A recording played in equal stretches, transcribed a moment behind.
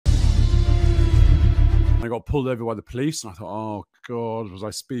got pulled over by the police, and I thought, oh God, was I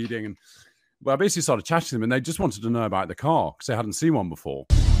speeding? And I basically started chatting to them, and they just wanted to know about the car because they hadn't seen one before.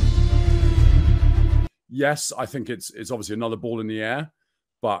 Yes, I think it's obviously another ball in the air,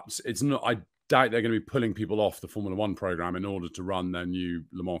 but it's not. I doubt they're going to be pulling people off the Formula One program in order to run their new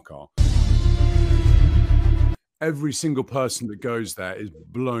Le Mans car. Every single person that goes there is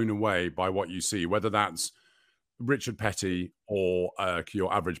blown away by what you see, whether that's Richard Petty or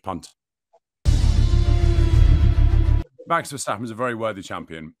your average punter. Max Verstappen is a very worthy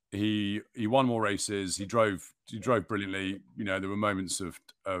champion. He won more races. He drove brilliantly. You know, there were moments of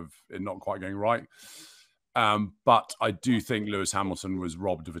it not quite going right. But I do think Lewis Hamilton was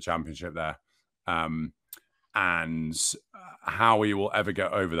robbed of a championship there. And how he will ever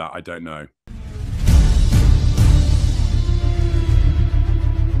get over that, I don't know.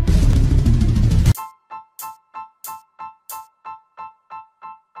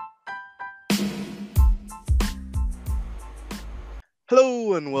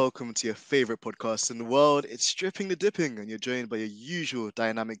 Hello and welcome to your favorite podcast in the world. It's Stripping the Dipping, and you're joined by your usual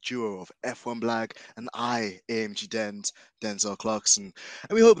dynamic duo of F1blag and I, AMG Denzel Clarkson.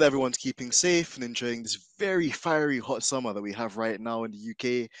 And we hope that everyone's keeping safe and enjoying this very fiery hot summer that we have right now in the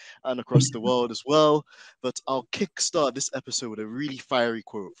UK and across the world as well. But I'll kickstart this episode with a really fiery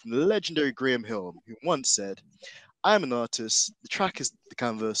quote from the legendary Graham Hill, who once said, "I'm an artist, the track is the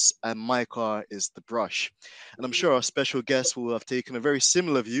canvas, and my car is the brush." And I'm sure our special guests will have taken a very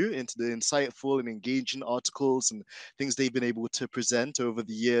similar view into the insightful and engaging articles and things they've been able to present over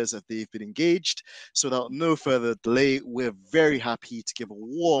the years that they've been engaged. So without no further delay, we're very happy to give a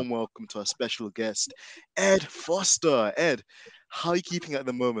warm welcome to our special guest, Ed Foster. Ed, how are you keeping at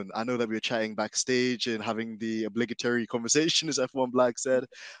the moment? I know that we were chatting backstage and having the obligatory conversation, as F1blag said,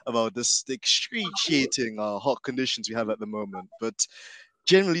 about this excruciating hot conditions we have at the moment. But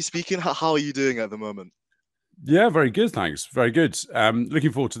generally speaking, how are you doing at the moment? Yeah, very good, thanks. Very good.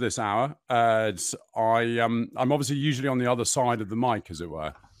 Looking forward to this hour. I'm obviously usually on the other side of the mic, as it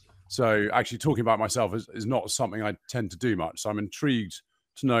were. So actually talking about myself is not something I tend to do much. So I'm intrigued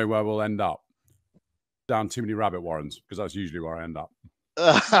to know where we'll end up. Down too many rabbit warrens, because that's usually where I end up.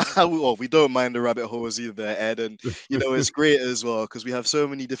 Well, we don't mind the rabbit holes either, Ed, and it's great as well because we have so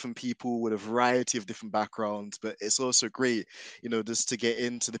many different people with a variety of different backgrounds, but it's also great, just to get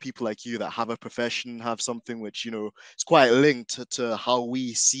into the people like you that have a profession, have something which, it's quite linked to how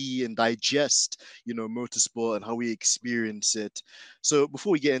we see and digest, motorsport and how we experience it. So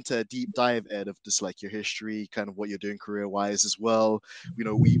before we get into a deep dive, Ed, of just like your history, kind of what you're doing career-wise as well,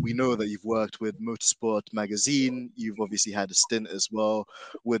 we know that you've worked with Motorsport magazine, you've obviously had a stint as well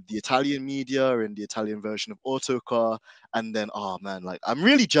with the Italian media and the Italian version of Autocar. And then, oh man, like I'm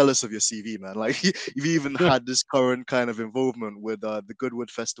really jealous of your CV, man. Like you've even had this current kind of involvement with the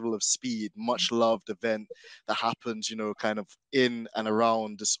GoodWood Festival of Speed, much loved event that happens, kind of in and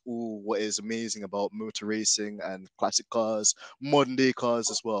around this all what is amazing about motor racing and classic cars, modern day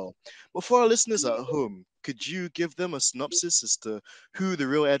cars as well. But for our listeners at home, could you give them a synopsis as to who the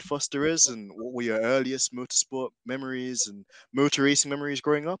real Ed Foster is and what were your earliest motorsport memories and motor racing memories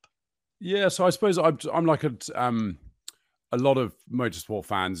growing up? Yeah, so I suppose I'm like a lot of motorsport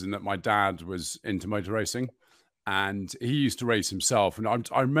fans in that my dad was into motor racing and he used to race himself. And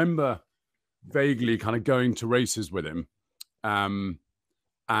I remember vaguely kind of going to races with him and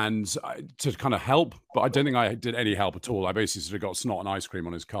to kind of help, but I don't think I did any help at all. I basically sort of got snot and ice cream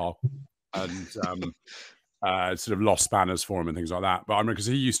on his car and sort of lost spanners for him and things like that. But I remember because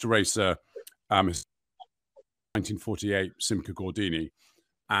he used to race his 1948 Simca Gordini,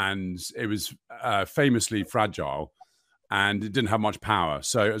 and it was famously fragile and it didn't have much power.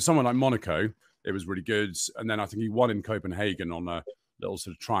 So someone like Monaco, it was really good. And then I think he won in Copenhagen on a little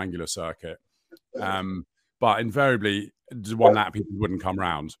sort of triangular circuit. But invariably, won that, people wouldn't come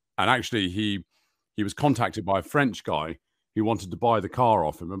round. And actually, he was contacted by a French guy who wanted to buy the car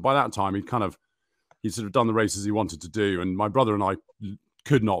off him. And by that time, he'd sort of done the races he wanted to do. And my brother and I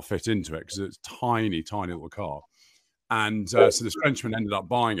could not fit into it because it's a tiny, tiny little car. And so this Frenchman ended up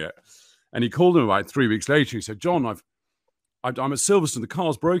buying it. And he called him about 3 weeks later. He said, "John, I'm at Silverstone. The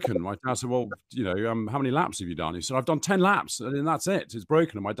car's broken." My dad said, "Well, how many laps have you done?" He said, "I've done 10 laps, and then that's it. It's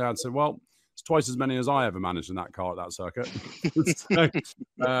broken." And my dad said, "Well, it's twice as many as I ever managed in that car at that circuit."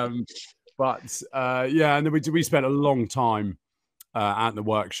 Yeah, and then we spent a long time at the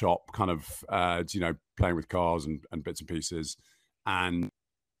workshop, kind of playing with cars and bits and pieces. And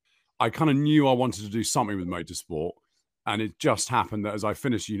I kind of knew I wanted to do something with motorsport. And it just happened that as I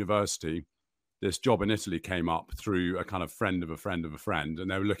finished university, this job in Italy came up through a kind of friend of a friend of a friend. And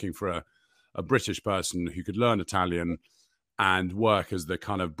they were looking for a British person who could learn Italian and work as the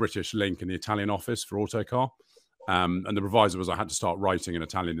kind of British link in the Italian office for Autocar. And the proviso was I had to start writing in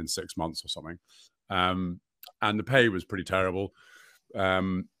Italian in 6 months or something. And the pay was pretty terrible.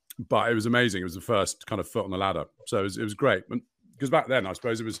 But it was amazing. It was the first kind of foot on the ladder. So it was great. Because back then, I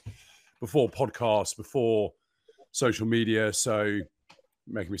suppose it was before podcasts, before social media. So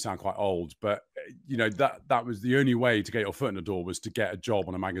making me sound quite old. But, you know, that was the only way to get your foot in the door, was to get a job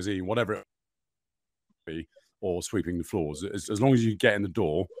on a magazine, whatever it be, or sweeping the floors. As long as you get in the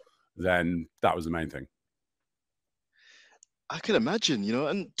door, then that was the main thing. I can imagine, you know,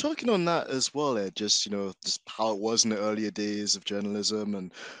 and talking on that as well, Ed, just, you know, just how it was in the earlier days of journalism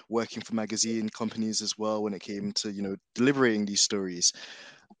and working for magazine companies as well when it came to, you know, deliberating these stories.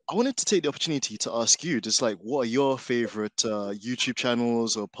 I wanted to take the opportunity to ask you, just like, what are your favorite YouTube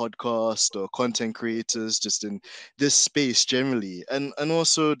channels or podcasts or content creators just in this space generally? And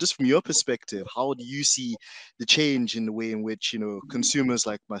also, just from your perspective, how do you see the change in the way in which, you know, consumers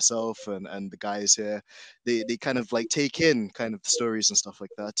like myself and the guys here, they kind of like take in kind of the stories and stuff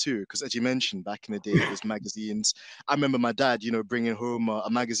like that too? Because as you mentioned, back in the day, it was magazines. I remember my dad, you know, bringing home a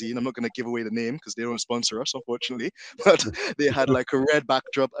magazine. I'm not going to give away the name because they don't sponsor us, unfortunately, but they had like a red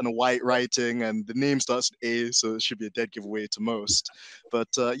backdrop and a white writing, and the name starts with A, so it should be a dead giveaway to most. But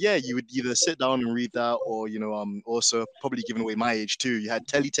yeah, you would either sit down and read that, or, you know, also probably giving away my age too. You had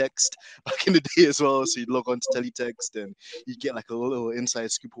teletext back in the day as well, so you'd log on to teletext and you'd get like a little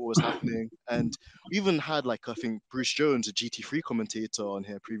inside scoop of what was happening. And we even had, like, I think Bruce Jones, a GT3 commentator, on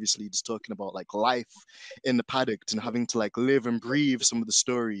here previously, just talking about like life in the paddock and having to like live and breathe some of the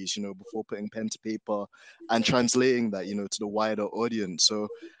stories, you know, before putting pen to paper and translating that, you know, to the wider audience. So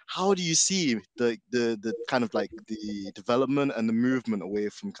how do you see the kind of like the development and the movement away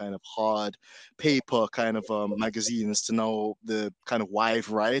from kind of hard paper kind of magazines to now the kind of wide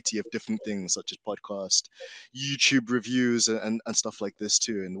variety of different things such as podcast, YouTube reviews, and stuff like this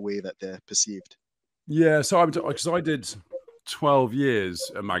too, in the way that they're perceived? Yeah, so because I did 12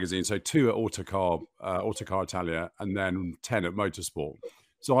 years at magazine, so 2 at Autocar Italia, and then 10 at Motorsport.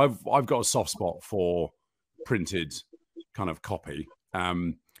 So I've got a soft spot for printed kind of copy,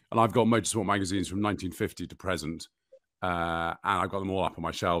 and I've got Motorsport magazines from 1950 to present, and I've got them all up on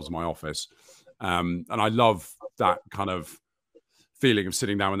my shelves in my office, and I love that kind of feeling of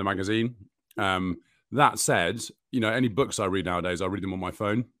sitting down with the magazine. That said, you know, any books I read nowadays, I read them on my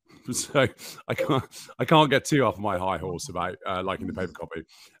phone. So I can't get too off my high horse about liking the paper copy.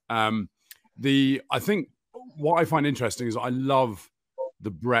 I think what I find interesting is I love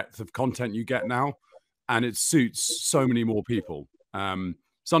the breadth of content you get now, and it suits so many more people.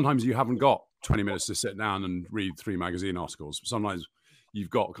 Sometimes you haven't got 20 minutes to sit down and read 3 magazine articles. Sometimes you've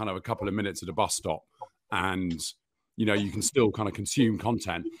got kind of a couple of minutes at a bus stop, and you know you can still kind of consume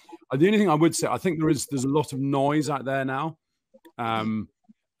content. The only thing I would say, I think there's a lot of noise out there now.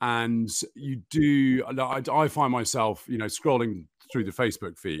 And I find myself, you know, scrolling through the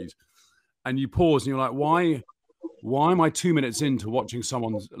Facebook feed, and you pause and you're like, why am I 2 minutes into watching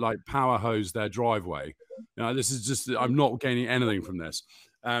someone like power hose their driveway? You know, this is just, I'm not gaining anything from this.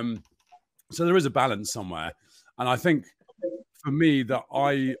 So there is a balance somewhere. And I think for me that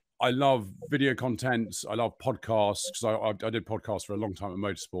I love video content. I love podcasts, because I did podcasts for a long time at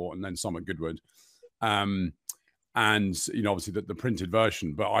Motorsport and then some at GoodWood. And, you know, obviously the printed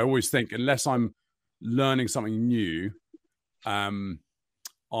version. But I always think, unless I'm learning something new, I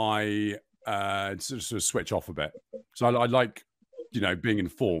sort of switch off a bit. So I like, you know, being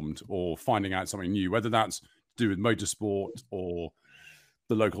informed or finding out something new, whether that's to do with motorsport or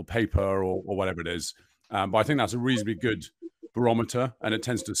the local paper or whatever it is. But I think that's a reasonably good barometer, and it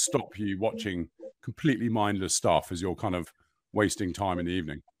tends to stop you watching completely mindless stuff as you're kind of wasting time in the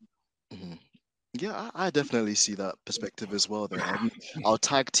evening. Mm-hmm. Yeah, I definitely see that perspective as well there. I'll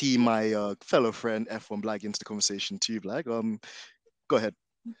tag team my fellow friend F1blag into the conversation too, Blag. Go ahead.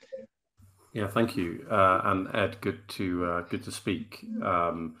 Yeah, thank you. And Ed, good to speak.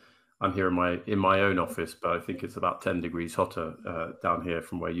 I'm here in my own office, but I think it's about 10 degrees hotter down here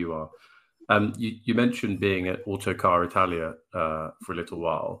from where you are. You mentioned being at Autocar Italia for a little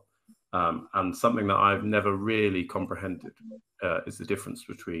while, and something that I've never really comprehended is the difference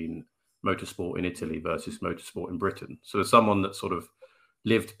between motorsport in Italy versus motorsport in Britain. So as someone that sort of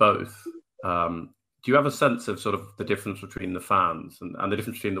lived both, do you have a sense of sort of the difference between the fans and the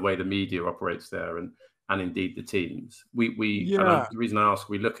difference between the way the media operates there and indeed the teams? The reason I ask,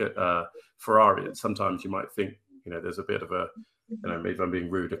 we look at Ferrari, and sometimes you might think, you know, there's a bit of a, you know, maybe I'm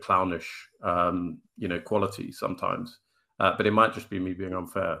being rude, a clownish, you know, quality sometimes, but it might just be me being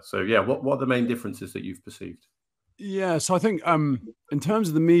unfair. So yeah, what are the main differences that you've perceived? Yeah, so I think in terms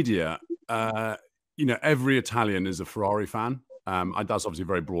of the media, every Italian is a Ferrari fan. That's obviously a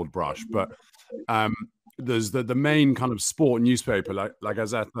very broad brush, but there's the main kind of sport newspaper, like La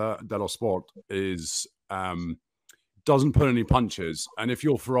Gazzetta dello Sport, is doesn't pull any punches, and if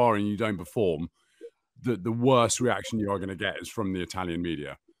you're Ferrari and you don't perform, the worst reaction you are going to get is from the Italian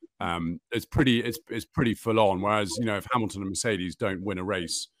media. It's pretty full on. Whereas if Hamilton and Mercedes don't win a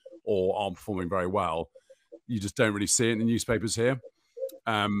race or aren't performing very well, you just don't really see it in the newspapers here.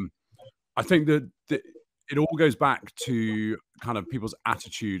 I think that it all goes back to kind of people's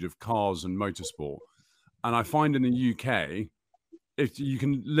attitude of cars and motorsport. And I find in the UK, if you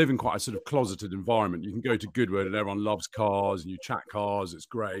can live in quite a sort of closeted environment, you can go to GoodWood and everyone loves cars and you chat cars, it's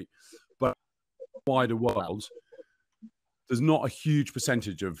great. But wider world, there's not a huge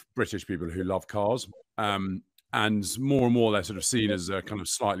percentage of British people who love cars. And more and more they're sort of seen as a kind of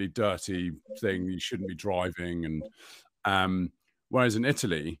slightly dirty thing you shouldn't be driving. And whereas in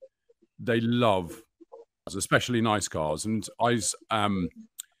Italy, they love cars, especially nice cars. And I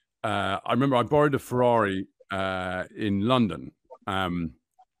remember I borrowed a Ferrari in London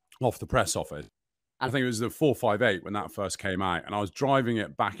off the press office. I think it was the 458 when that first came out, and I was driving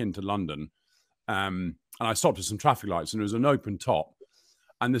it back into London, and I stopped at some traffic lights, and it was an open top,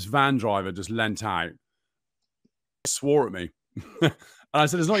 and this van driver just leant out, swore at me, and I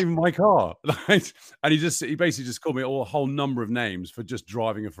said, "It's not even my car," and he basically just called me a whole number of names for just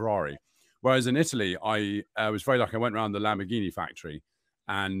driving a Ferrari. Whereas in Italy, I was very lucky. I went around the Lamborghini factory,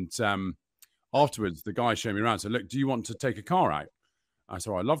 and afterwards, the guy showed me around. Said, "Look, do you want to take a car out?" I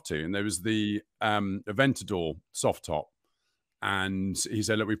said, "I'd love to." And there was the Aventador soft top, and he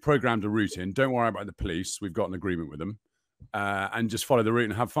said, "Look, we've programmed a route in. Don't worry about the police. We've got an agreement with them, and just follow the route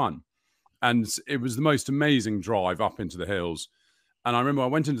and have fun." And it was the most amazing drive up into the hills. And I remember I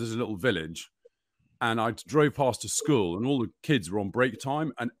went into this little village, and I drove past a school, and all the kids were on break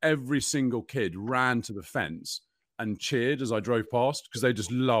time, and every single kid ran to the fence and cheered as I drove past because they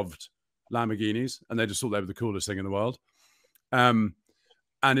just loved Lamborghinis and they just thought they were the coolest thing in the world. And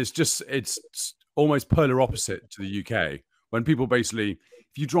it's almost polar opposite to the UK, when people basically,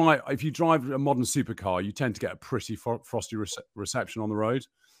 if you drive a modern supercar, you tend to get a pretty frosty reception on the road.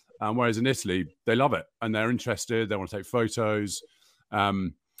 Whereas in Italy, they love it and they're interested. They want to take photos. I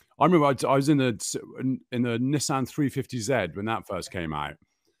remember I was in the Nissan 350Z when that first came out,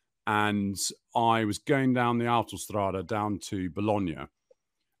 and I was going down the Autostrada down to Bologna, and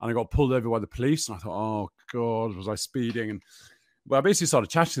I got pulled over by the police. And I thought, oh God, was I speeding? And well, I basically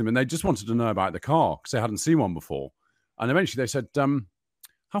started chatting to them, and they just wanted to know about the car because they hadn't seen one before. And eventually they said,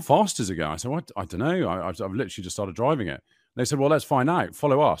 "How fast does it go?" I said, "Well, I don't know. I've literally just started driving it." And they said, "Well, let's find out.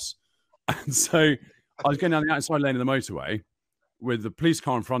 Follow us." And so I was going down the outside lane of the motorway with the police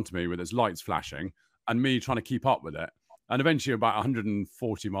car in front of me with its lights flashing and me trying to keep up with it. And eventually about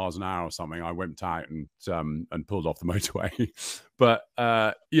 140 miles an hour or something, I went out and pulled off the motorway. But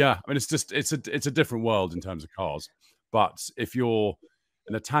yeah, I mean, it's a different world in terms of cars. But if you're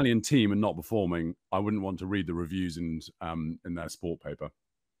an Italian team and not performing, I wouldn't want to read the reviews in their sport paper.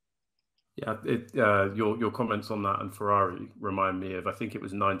 Yeah, your comments on that and Ferrari remind me of, I think it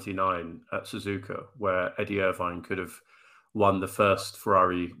was 99 at Suzuka, where Eddie Irvine could have won the first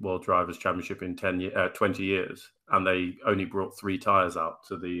Ferrari World Drivers' Championship in 20 years, and they only brought 3 tyres out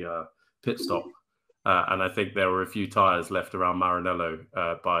to the pit stop. And I think there were a few tyres left around Maranello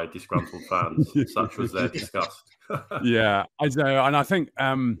by disgruntled fans. Such was their disgust. Yeah, I know, and I think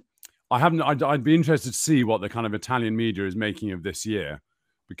I'd be interested to see what the kind of Italian media is making of this year,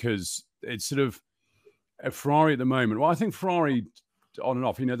 because it's sort of a Ferrari at the moment. Well, I think Ferrari on and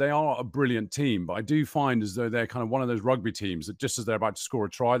off, they are a brilliant team, but I do find as though they're kind of one of those rugby teams that just as they're about to score a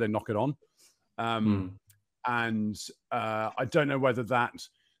try, they knock it on. And I don't know whether that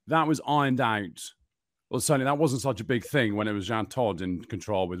was ironed out. Well, certainly that wasn't such a big thing when it was Jean Todt in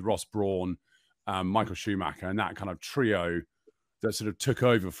control with Ross Brawn, Michael Schumacher, and that kind of trio that sort of took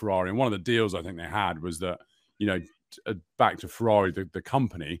over Ferrari. And one of the deals I think they had was that, back to Ferrari, the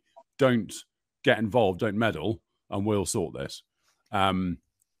company, don't get involved, don't meddle, and we'll sort this. And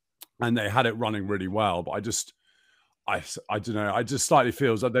they had it running really well. But I don't know. I just slightly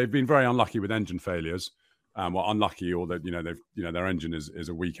feels that they've been very unlucky with engine failures. Well, unlucky, or that their engine is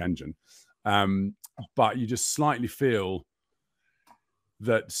a weak engine. But you just slightly feel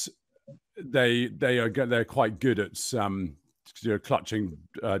that they're quite good at clutching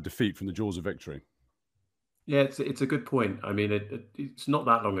defeat from the jaws of victory. Yeah, it's a good point. I mean, it's not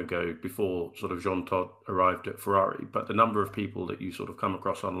that long ago before sort of Jean Todt arrived at Ferrari, but the number of people that you sort of come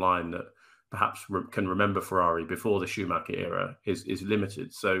across online that perhaps can remember Ferrari before the Schumacher era is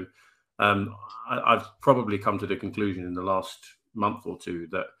limited. So I've probably come to the conclusion in the last month or two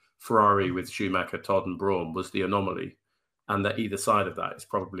that Ferrari with Schumacher, Todd and Brawn was the anomaly, and that either side of that is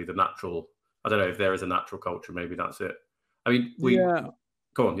probably the natural. I don't know if there is a natural culture. Maybe that's it. I mean,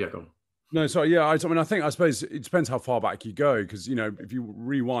 go on. Yeah, go on. No, sorry. Yeah, I mean, I suppose it depends how far back you go, because, you know, if you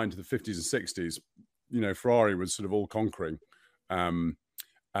rewind to the 50s and 60s, you know, Ferrari was sort of all conquering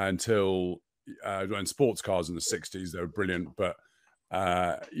until when sports cars in the 60s, they were brilliant. But,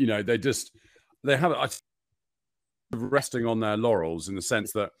 you know, they have resting on their laurels in the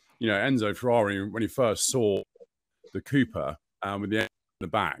sense that, you know, Enzo Ferrari, when he first saw the Cooper with the engine in the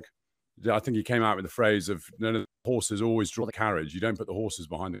back, I think he came out with the phrase of, no, the horses always draw the carriage. You don't put the horses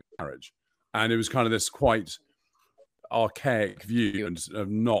behind the carriage. And it was kind of this quite archaic view and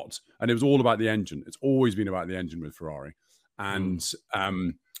it was all about the engine. It's always been about the engine with Ferrari. And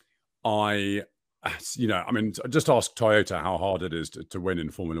you know, I mean, just ask Toyota how hard it is to win in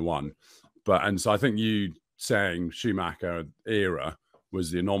Formula One. And so I think you saying Schumacher era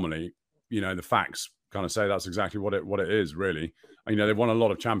was the anomaly, you know, the facts kind of say that's exactly what it is, really. You know, they've won a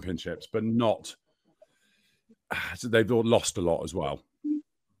lot of championships, but they've lost a lot as well.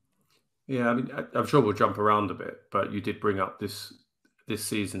 Yeah, I mean, I'm sure we'll jump around a bit, but you did bring up this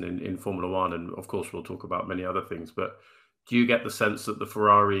season in Formula One, and of course we'll talk about many other things. But do you get the sense that the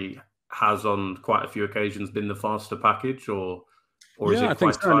Ferrari has on quite a few occasions been the faster package, or is it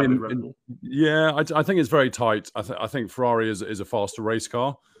quite tight with Red Bull? I think it's very tight. I think Ferrari is a faster race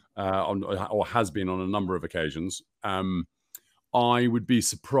car, or has been on a number of occasions. I would be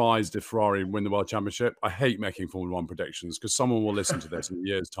surprised if Ferrari win the World Championship. I hate making Formula One predictions because someone will listen to this in a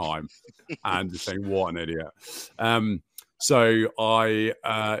year's time and think, what an idiot. So I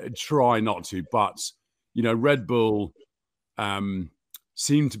try not to. But, you know, Red Bull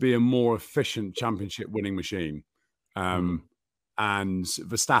seem to be a more efficient championship winning machine. And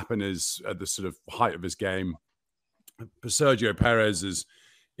Verstappen is at the sort of height of his game. Sergio Perez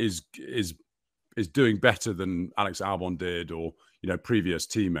is doing better than Alex Albon did, or, you know, previous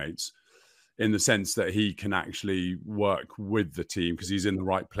teammates, in the sense that he can actually work with the team because he's in the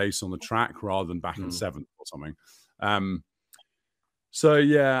right place on the track rather than back in seventh or something. So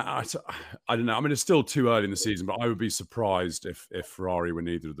yeah, I don't know. I mean, it's still too early in the season, but I would be surprised if Ferrari were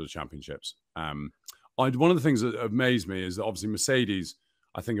neither of the championships. One of the things that amazed me is that obviously Mercedes,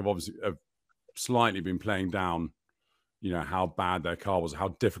 I think, have slightly been playing down, you know, how bad their car was, how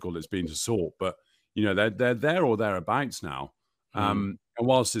difficult it's been to sort. But, you know, they're there or thereabouts now. And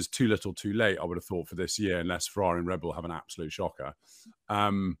whilst it's too little too late, I would have thought, for this year, unless Ferrari and Red Bull have an absolute shocker.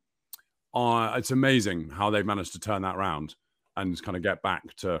 It's amazing how they've managed to turn that around and kind of get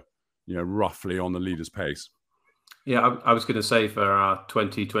back to, you know, roughly on the leader's pace. Yeah, I was going to say, for our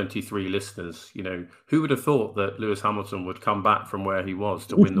 2023 listeners, you know, who would have thought that Lewis Hamilton would come back from where he was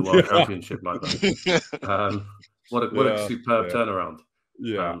to win the World Championship like that? What a superb turnaround.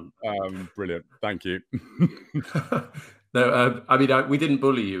 Yeah, brilliant. Thank you. No, I mean, we didn't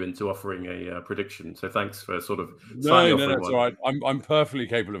bully you into offering a prediction, so thanks for sort of no, it's all right. I'm perfectly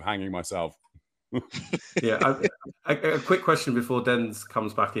capable of hanging myself. Yeah, a quick question before Denz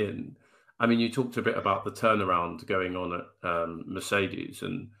comes back in. I mean, you talked a bit about the turnaround going on at Mercedes,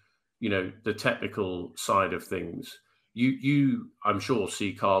 and, you know, the technical side of things. You, I'm sure,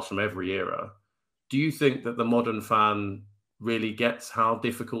 see cars from every era. Do you think that the modern fan really gets how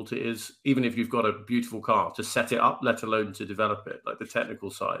difficult it is, even if you've got a beautiful car, to set it up, let alone to develop it, like the technical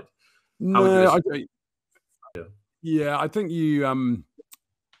side? No, I think you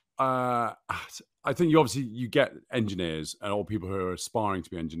I think you obviously you get engineers and all people who are aspiring to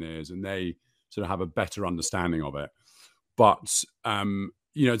be engineers, and they sort of have a better understanding of it. But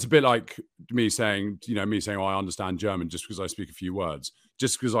you know, it's a bit like me saying, oh, I understand German just because I speak a few words.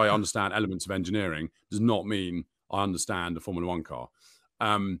 Just because I understand elements of engineering does not mean I understand a Formula One car.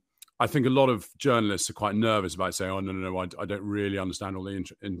 I think a lot of journalists are quite nervous about saying, oh, no, I don't really understand all the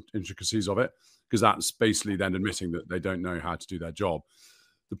intricacies of it, because that's basically then admitting that they don't know how to do their job.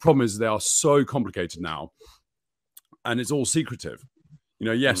 The problem is they are so complicated now, and it's all secretive. You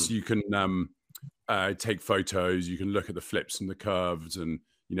know, yes, you can take photos, you can look at the flips and the curves, and,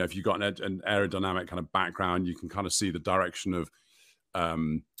 you know, if you've got an aerodynamic kind of background, you can kind of see the direction of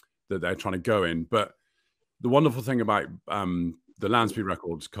that they're trying to go in. But the wonderful thing about the Land Speed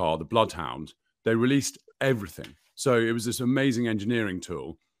Records car, the Bloodhound, they released everything. So it was this amazing engineering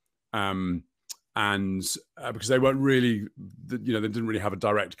tool. And because they weren't really, you know, they didn't really have a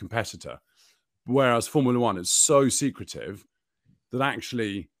direct competitor. Whereas Formula One is so secretive that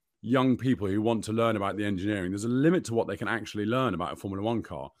actually young people who want to learn about the engineering, there's a limit to what they can actually learn about a Formula One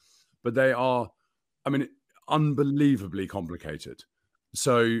car. But they are, I mean, unbelievably complicated.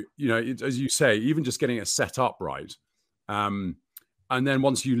 So, you know, as you say, even just getting it set up right, And then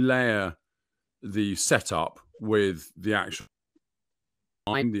once you layer the setup with the actual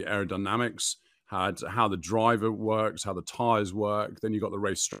the aerodynamics, how the driver works, how the tires work, then you got the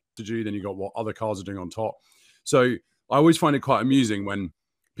race strategy, then you got what other cars are doing on top. So I always find it quite amusing when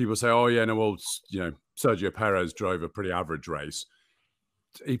people say, "Oh yeah, no, well, Sergio Perez drove a pretty average race."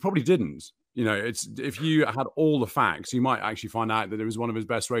 He probably didn't. It's if you had all the facts, you might actually find out that it was one of his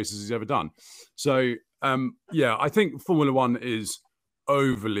best races he's ever done. So I think Formula One is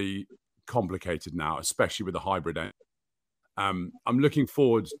overly complicated now, especially with the hybrid engine. I'm looking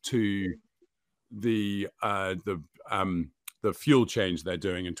forward to the fuel change they're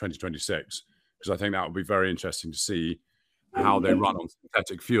doing in 2026, because I think that would be very interesting to see how they run on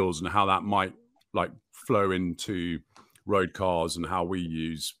synthetic fuels and how that might flow into road cars and how we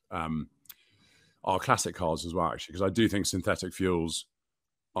use our classic cars as well, actually, because I do think synthetic fuels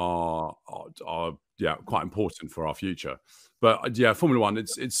are quite important for our future. But Formula One,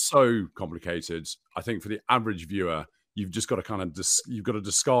 it's so complicated. I think for the average viewer, you've just got to you've got to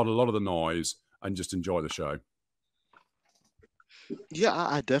discard a lot of the noise and just enjoy the show. Yeah,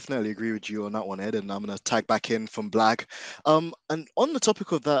 I definitely agree with you on that one, Ed, and I'm going to tag back in from Blag. And on the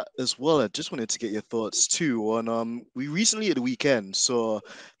topic of that as well, I just wanted to get your thoughts too on we recently at the weekend saw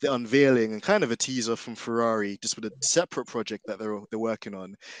the unveiling and kind of a teaser from Ferrari, just with a separate project that they're working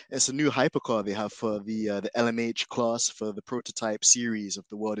on. It's a new hypercar they have for the LMH class for the prototype series of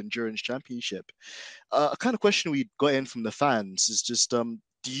the World Endurance Championship. A kind of question we got in from the fans is just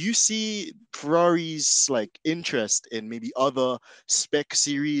do you see Ferrari's interest in maybe other spec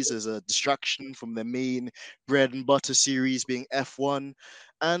series as a distraction from their main bread and butter series being F1?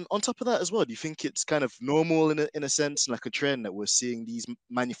 And on top of that as well, do you think it's kind of normal in a sense, like a trend that we're seeing these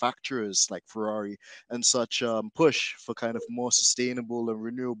manufacturers like Ferrari and such push for kind of more sustainable and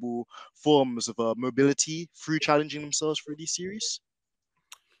renewable forms of mobility through challenging themselves through these series?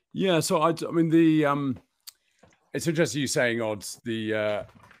 Yeah, so I mean it's interesting you saying, Odds, is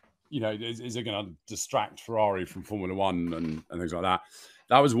it going to distract Ferrari from Formula One and things like that?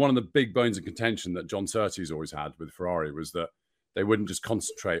 That was one of the big bones of contention that John Surtees always had with Ferrari, was that they wouldn't just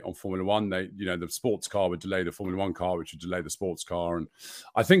concentrate on Formula One. The sports car would delay the Formula One car, which would delay the sports car. And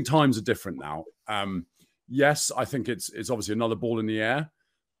I think times are different now. Yes, I think it's obviously another ball in the air,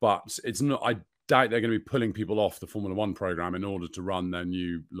 but it's not. I doubt they're going to be pulling people off the Formula One program in order to run their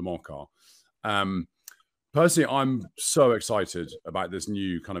new Le Mans car. Personally, I'm so excited about this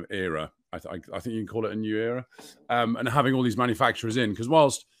new kind of era. I think you can call it a new era, and having all these manufacturers in, because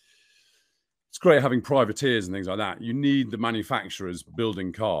whilst it's great having privateers and things like that, you need the manufacturers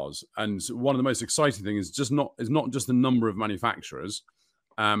building cars. And one of the most exciting things is not just the number of manufacturers,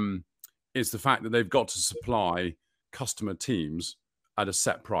 it's the fact that they've got to supply customer teams at a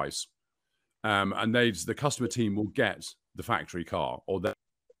set price, and the customer team will get the factory car or the.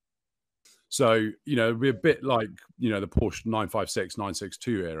 So, it'd be a bit like, the Porsche 956,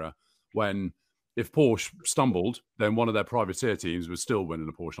 962 era, when if Porsche stumbled, then one of their privateer teams would still win in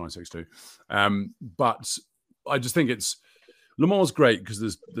a Porsche 962. But I just think Le Mans is great because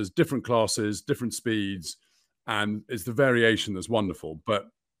there's different classes, different speeds, and it's the variation that's wonderful. But,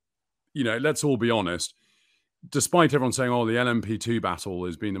 let's all be honest, despite everyone saying, oh, the LMP2 battle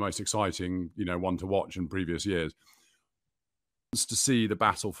has been the most exciting, one to watch in previous years, it's to see the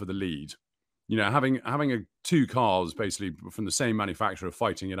battle for the lead. Having two cars basically from the same manufacturer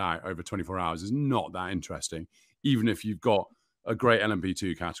fighting it out over 24 hours is not that interesting, even if you've got a great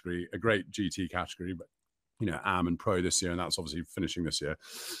LMP2 category, a great GT category, but AM and Pro this year, and that's obviously finishing this year.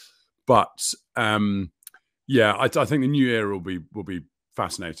 But I think the new era will be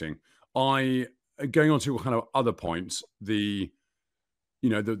fascinating. Going on to kind of other points, the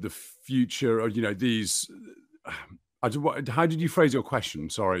future of these. How did you phrase your question?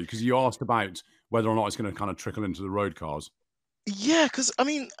 Sorry, because you asked about whether or not it's going to kind of trickle into the road cars. Yeah, because I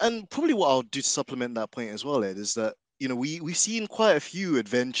mean, and probably what I'll do to supplement that point as well, Ed, is that we've seen quite a few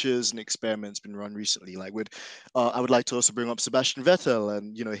adventures and experiments been run recently. Like I would like to also bring up Sebastian Vettel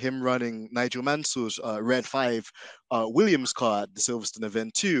and him running Nigel Mansell's Red 5 Williams car at the Silverstone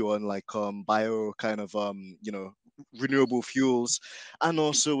event too, on bio kind of renewable fuels. And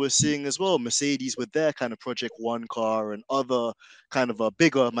also we're seeing as well Mercedes with their kind of Project One car and other kind of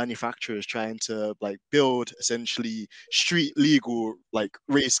bigger manufacturers trying to build essentially street legal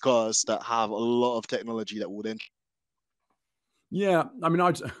race cars that have a lot of technology that would Yeah, I mean,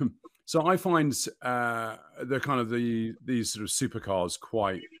 I find the kind of these sort of supercars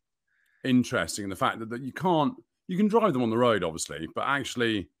quite interesting in the fact that you can drive them on the road, obviously, but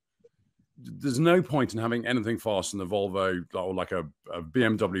actually there's no point in having anything faster than the Volvo or like a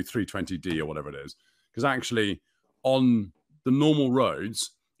BMW 320D or whatever it is, because actually on the normal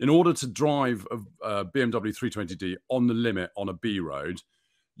roads, in order to drive a BMW 320d on the limit on a B road,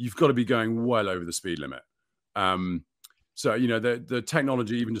 you've got to be going well over the speed limit. So, you know, the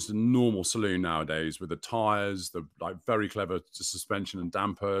technology, even just a normal saloon nowadays with the tires, the like very clever suspension and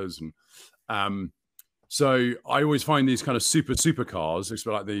dampers. And so I always find these kind of super cars,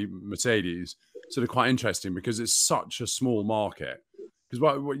 especially like the Mercedes, sort of quite interesting because it's such a small market.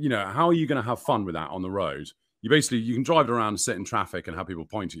 Because, you know, how are you going to have fun with that on the road? You can drive it around, sit in traffic and have people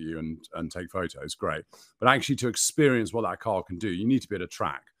point at you and take photos. Great. But actually to experience what that car can do, you need to be at a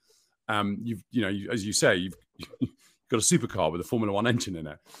track. As you say, you've got a supercar with a Formula One engine in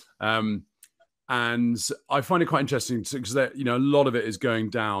it. And I find it quite interesting because, you know, a lot of it is going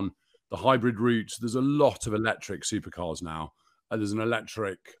down the hybrid route. There's a lot of electric supercars now. There's an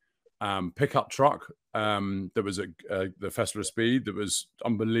electric pickup truck that was at the Festival of Speed that was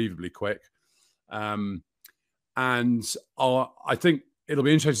unbelievably quick. And I think it'll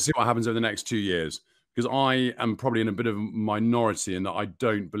be interesting to see what happens over the next 2 years, because I am probably in a bit of a minority in that I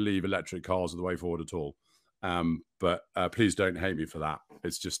don't believe electric cars are the way forward at all. But please don't hate me for that.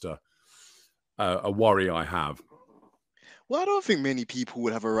 It's just a worry I have. Well, I don't think many people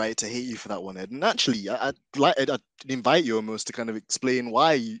would have a right to hate you for that one, Ed. And actually, I'd invite you almost to kind of explain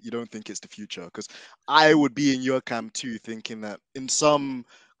why you don't think it's the future. Because I would be in your camp too, thinking that in some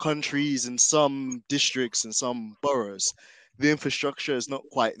countries, in some districts, in some boroughs, the infrastructure is not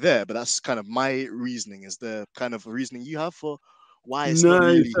quite there. But that's kind of my reasoning. Is there kind of a reasoning you have for why it's not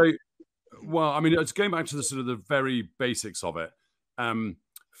really? Well, I mean, it's going back to the sort of the very basics of it.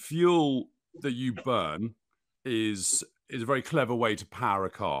 Fuel that you burn is a very clever way to power a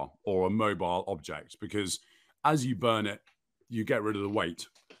car or a mobile object, because as you burn it, you get rid of the weight.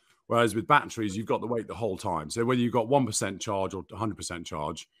 Whereas with batteries, you've got the weight the whole time. So whether you've got 1% charge or 100%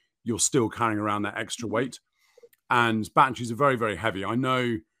 charge, you're still carrying around that extra weight. And batteries are very, very heavy. I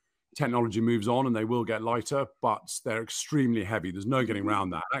know technology moves on and they will get lighter, but they're extremely heavy. There's no getting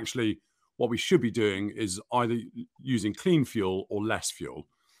around that. Actually, what we should be doing is either using clean fuel or less fuel.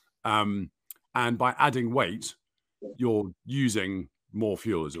 And by adding weight, you're using more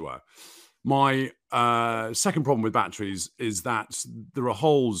fuel, as it were. My second problem with batteries is that there are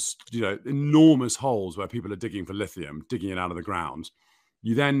holes, you know, enormous holes where people are digging for lithium, digging it out of the ground.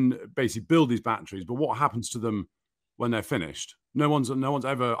 You then basically build these batteries, but what happens to them when they're finished? No one's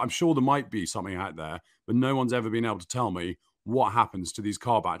ever, I'm sure there might be something out there, but no one's ever been able to tell me what happens to these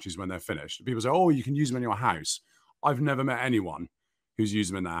car batteries when they're finished. People say, oh, you can use them in your house. I've never met anyone who's used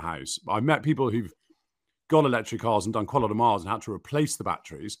them in their house. I've met people who've got electric cars and done quite a lot of miles and had to replace the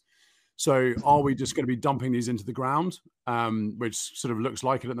batteries. So are we just going to be dumping these into the ground, which sort of looks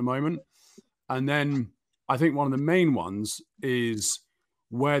like it at the moment? And then I think one of the main ones is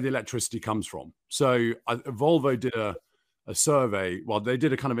where the electricity comes from. So Volvo did a survey. Well, they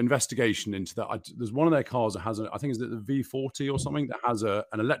did a kind of investigation into that. There's one of their cars that has, I think it's the V40 or something, that has an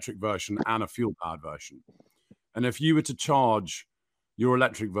electric version and a fuel-powered version. And if you were to charge your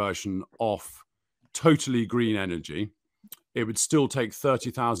electric version off totally green energy, it would still take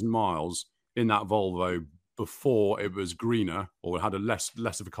 30,000 miles in that Volvo before it was greener or had a less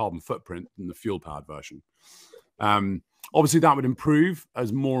of a carbon footprint than the fuel powered version. Obviously that would improve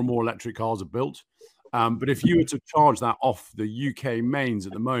as more and more electric cars are built. But if you were to charge that off the UK mains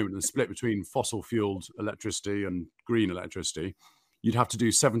at the moment and split between fossil fueled electricity and green electricity, you'd have to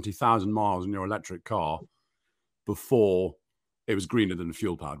do 70,000 miles in your electric car before it was greener than the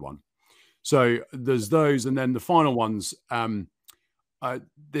fuel powered one. So there's those, and then the final ones.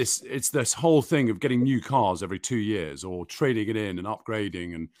 It's this whole thing of getting new cars every 2 years or trading it in and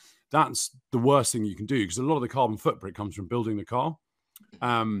upgrading, and that's the worst thing you can do because a lot of the carbon footprint comes from building the car,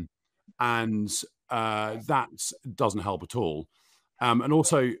 and that doesn't help at all. And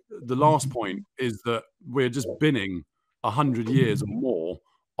also, the last point is that we're just binning 100 years or more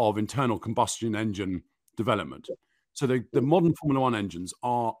of internal combustion engine development. So the modern Formula One engines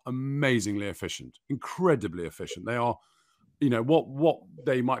are amazingly efficient, incredibly efficient. They are, you know, what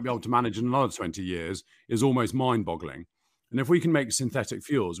they might be able to manage in another 20 years is almost mind-boggling. And if we can make synthetic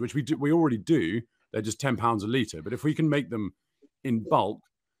fuels, which we already do, they're just £10 a litre. But if we can make them in bulk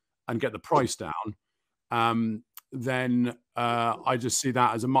and get the price down, then I just see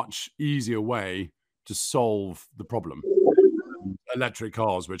that as a much easier way to solve the problem. Electric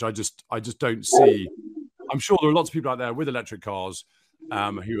cars, which I just don't see. I'm sure there are lots of people out there with electric cars who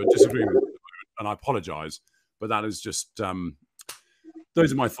are disagreeing with it, and I apologise, but that is just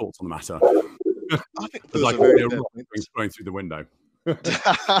those are my thoughts on the matter. I think those are very going through the window.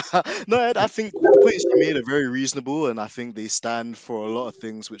 No, Ed, I think the points you made are very reasonable, and I think they stand for a lot of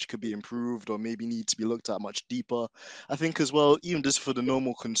things which could be improved or maybe need to be looked at much deeper. I think as well, even just for the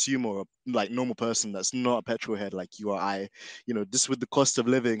normal consumer, like normal person that's not a petrol head like you or I, just with the cost of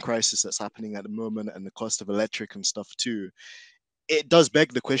living crisis that's happening at the moment and the cost of electric and stuff too, it does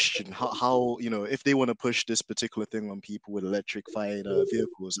beg the question how if they want to push this particular thing on people with electrified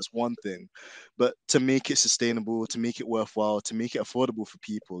vehicles, that's one thing, but to make it sustainable, to make it worthwhile, to make it affordable for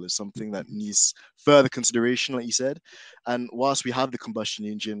people is something that needs further consideration, like you said. And whilst we have the combustion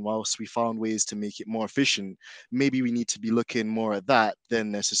engine, whilst we found ways to make it more efficient, maybe we need to be looking more at that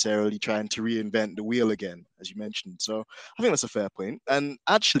than necessarily trying to reinvent the wheel again, as you mentioned. So I think that's a fair point. And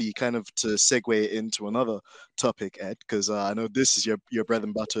actually, kind of to segue into another topic, Ed, because I know this is your bread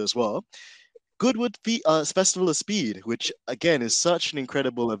and butter as well. GoodWood Festival of Speed, which again is such an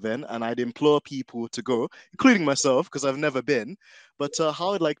incredible event, and I'd implore people to go, including myself, because I've never been. But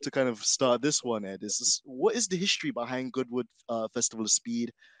how I'd like to kind of start this one, Ed, is what is the history behind GoodWood Festival of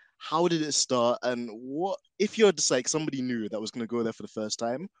Speed? How did it start? And what if you're just like somebody new that was going to go there for the first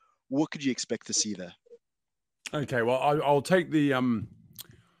time? What could you expect to see there? Okay, well, I'll take the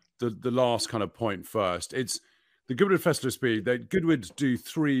last kind of point first. It's the Goodwood Festival of Speed. Goodwood do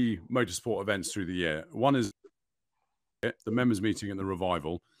 3 motorsport events through the year. One is the members meeting and the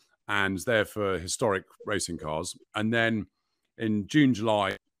revival, and they're for historic racing cars. And then in June,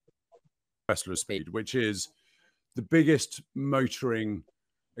 July, Festival of Speed, which is the biggest motoring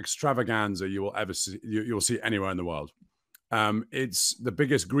extravaganza you will ever see. You'll see anywhere in the world. It's the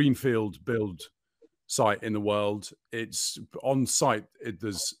biggest greenfield build site in the world. It's on site. It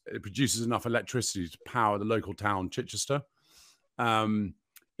produces enough electricity to power the local town, Chichester.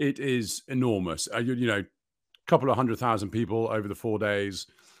 It is enormous. A couple of 100,000 people over the 4 days.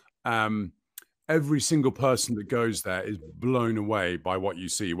 Every single person that goes there is blown away by what you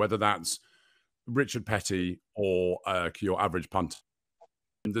see, whether that's Richard Petty or your average punter.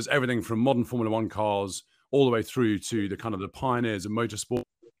 And there's everything from modern Formula One cars all the way through to the kind of the pioneers of motorsport.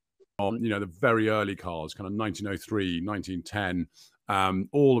 The very early cars, kind of 1903, 1910,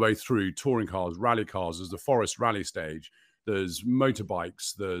 all the way through touring cars, rally cars. There's the Forest Rally stage. There's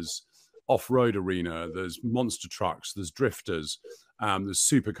motorbikes. There's off-road arena. There's monster trucks. There's drifters. There's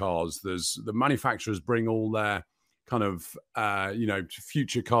supercars. There's the manufacturers bring all their kind of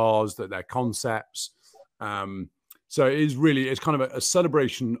future cars, their concepts. So it's kind of a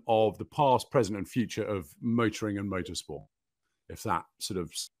celebration of the past, present, and future of motoring and motorsport. If that sort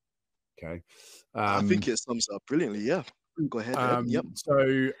of okay. I think it sums up brilliantly. Yeah, go ahead. Yep.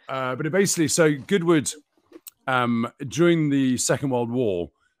 But it basically, Goodwood during the Second World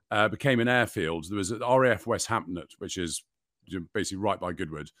War became an airfield. There was an RAF West Hampton, which is basically right by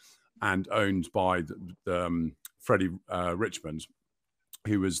Goodwood, and owned by Freddie Richmond,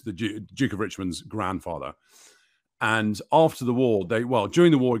 who was the Duke of Richmond's grandfather. And after the war,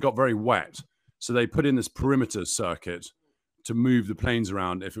 during the war, it got very wet, so they put in this perimeter circuit to move the planes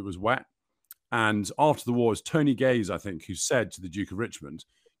around if it was wet. And after the war, it was Tony Gaze, I think, who said to the Duke of Richmond,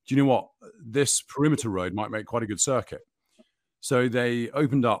 do you know what? This perimeter road might make quite a good circuit. So they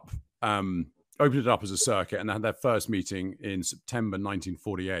opened it up as a circuit, and they had their first meeting in September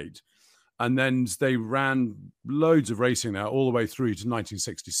 1948. And then they ran loads of racing there all the way through to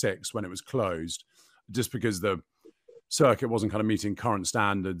 1966 when it was closed, just because the circuit wasn't kind of meeting current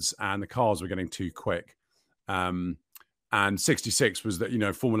standards and the cars were getting too quick. And 66 was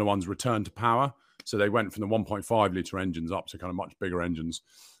that, Formula One's return to power. So they went from the 1.5 litre engines up to kind of much bigger engines.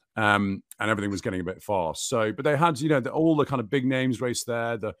 And everything was getting a bit fast. But they had, all the kind of big names raced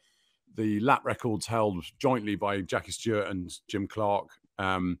there. The lap records held jointly by Jackie Stewart and Jim Clark.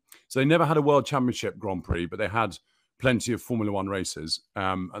 So they never had a World Championship Grand Prix, but they had plenty of Formula One races.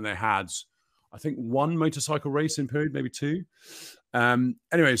 And they had, I think, 1 motorcycle race in period, maybe 2.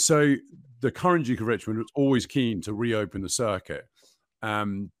 Anyway, so the current Duke of Richmond was always keen to reopen the circuit,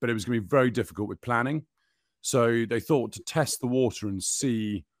 but it was going to be very difficult with planning. So they thought to test the water and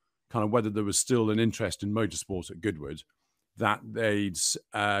see kind of whether there was still an interest in motorsport at Goodwood, that they'd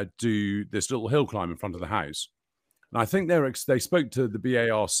do this little hill climb in front of the house. And I think they spoke to the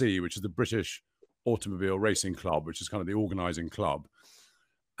BARC, which is the British Automobile Racing Club, which is kind of the organising club.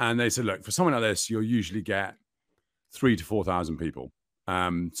 And they said, look, for something like this, you'll usually get 3,000 to 4,000 people.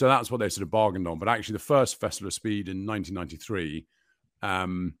 So that's what they sort of bargained on. But actually, the first Festival of Speed in 1993,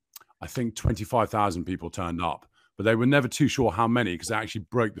 I think 25,000 people turned up. But they were never too sure how many, because they actually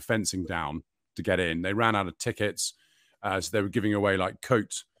broke the fencing down to get in. They ran out of tickets. So they were giving away like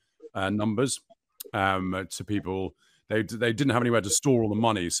coat numbers to people. They didn't have anywhere to store all the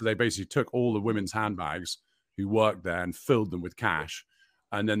money. So they basically took all the women's handbags, who worked there and filled them with cash,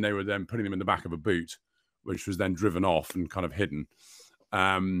 and then they were then putting them in the back of a boot, which was then driven off and kind of hidden.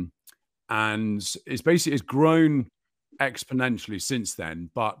 And it's grown exponentially since then,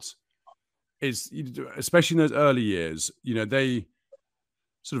 but it's, especially in those early years, you know, they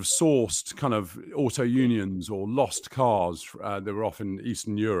sort of sourced kind of auto unions or lost cars that were off in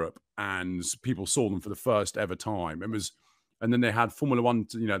Eastern Europe, and people saw them for the first ever time. And then they had Formula One,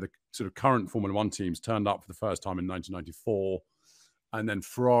 you know, the sort of current Formula One teams turned up for the first time in 1994, and then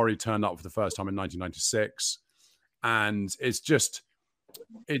Ferrari turned up for the first time in 1996, and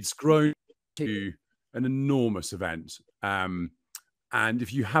it's grown to an enormous event. And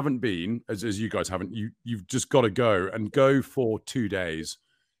if you haven't been, as you guys haven't, you've just got to go for 2 days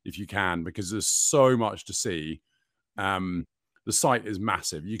if you can, because there's so much to see. The site is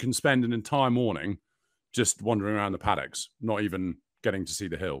massive. You can spend an entire morning just wandering around the paddocks, not even getting to see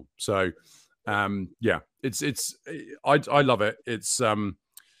the hill. So, yeah, I love it. It's a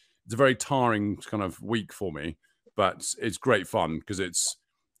very tiring kind of week for me, but it's great fun because it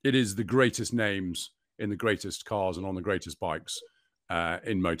is the greatest names in the greatest cars and on the greatest bikes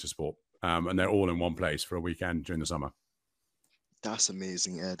in motorsport, and they're all in one place for a weekend during the summer. That's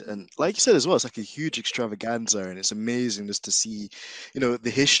amazing, Ed. And like you said as well, it's like a huge extravaganza, and it's amazing just to see, you know, the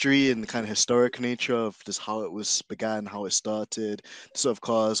history and the kind of historic nature of just how it was began, how it started, the sort of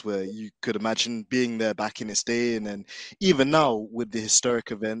cars where you could imagine being there back in its day. And then even now with the historic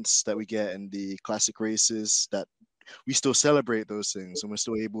events that we get and the classic races, that we still celebrate those things, and we're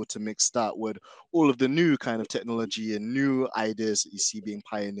still able to mix that with all of the new kind of technology and new ideas that you see being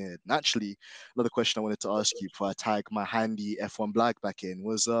pioneered. And actually, another question I wanted to ask you before I tag my handy F1blag back in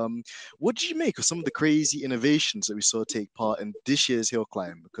was, what did you make of some of the crazy innovations that we saw take part in this year's hill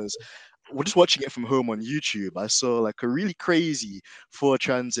climb? Because we're just watching it from home on YouTube. I saw like a really crazy Ford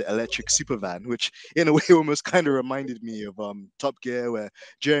Transit electric super van, which in a way almost kind of reminded me of Top Gear, where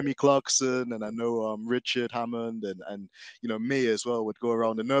Jeremy Clarkson and I know Richard Hammond and you know May as well would go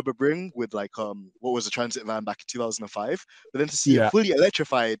around the Nürburgring with like what was a transit van back in 2005. But then to see a fully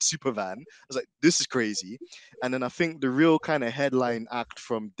electrified super van, I was like, this is crazy. And then I think the real kind of headline act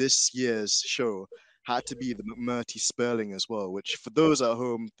from this year's show had to be the McMurty Sperling as well, which for those at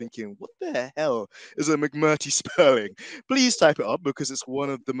home thinking, what the hell is a McMurty Sperling? Please type it up, because it's one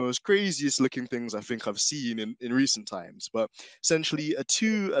of the most craziest looking things I think I've seen in recent times. But essentially a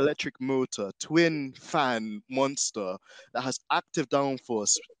 2 electric motor, twin fan monster that has active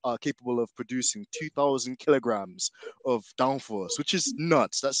downforce capable of producing 2,000 kilograms of downforce, which is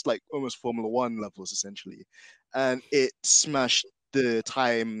nuts. That's like almost Formula One levels essentially. And it smashed the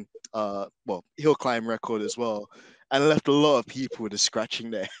time hill climb record as well, and left a lot of people just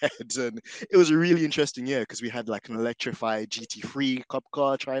scratching their heads. And it was a really interesting year because we had like an electrified GT3 Cup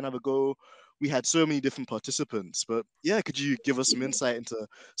car try and have a go. We had so many different participants. But yeah, could you give us some insight into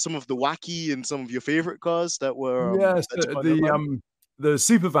some of the wacky and some of your favorite cars that were yes, the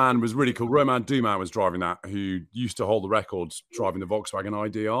super van was really cool. Romain Dumas was driving that, who used to hold the records driving the Volkswagen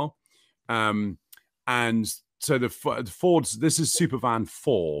IDR. And so the Fords, this is Super Van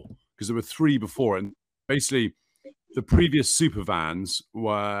 4, because there were 3 before. And basically, the previous super vans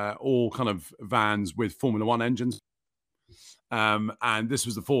were all kind of vans with Formula One engines. And this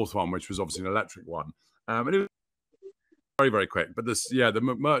was the 4th one, which was obviously an electric one. And it was very, very quick. But this, yeah, the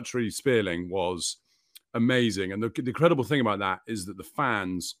McMurtry Spearling was amazing. And the incredible thing about that is that the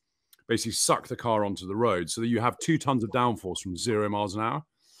fans basically suck the car onto the road, so that you have 2 tons of downforce from 0 miles an hour.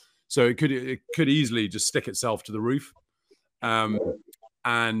 So it could easily just stick itself to the roof.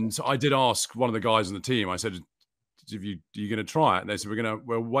 And I did ask one of the guys on the team, I said, are you going to try it? And they said,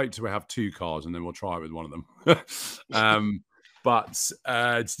 we'll wait till we have 2 cars and then we'll try it with one of them.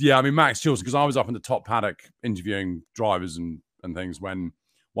 Yeah, I mean, Max Chilton, because I was up in the top paddock interviewing drivers and things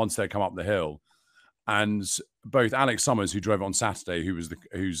once they come up the hill. And both Alex Summers, who drove on Saturday,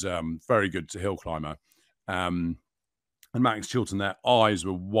 who's very good to hill climber, and Max Chilton, their eyes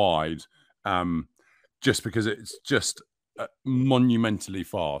were wide, just because it's just monumentally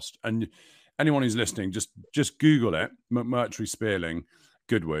fast. And anyone who's listening, just Google it, McMurtry Spearling,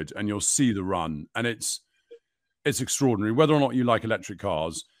 GoodWood, and you'll see the run. And it's extraordinary. Whether or not you like electric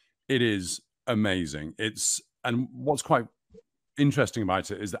cars, it is amazing. And what's quite interesting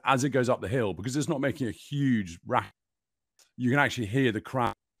about it is that as it goes up the hill, because it's not making a huge racket, you can actually hear the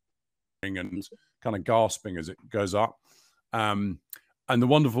crowd and kind of gasping as it goes up. And the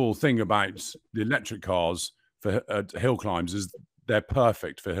wonderful thing about the electric cars for hill climbs is they're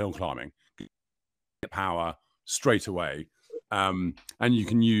perfect for hill climbing. Power straight away, and you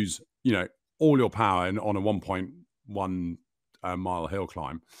can use all your power on a 1.1 mile hill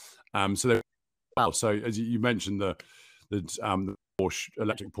climb. So well. So as you mentioned, the Porsche,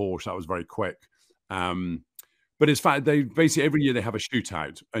 electric Porsche, that was very quick. But it's fact they basically every year they have a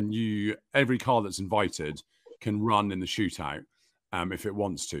shootout, and every car that's invited can run in the shootout if it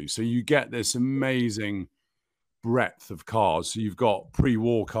wants to. So you get this amazing breadth of cars. So you've got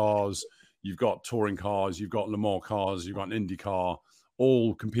pre-war cars, you've got touring cars, you've got Le Mans cars, you've got an Indy car,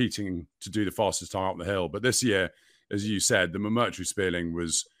 all competing to do the fastest time up the hill. But this year, as you said, the motorsport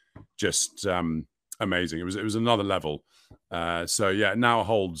was just amazing. It was another level. So yeah, it now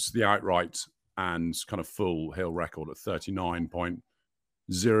holds the outright and kind of full hill record at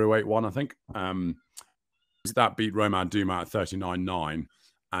 39.081, I think. That beat Romain Dumas at 39.9.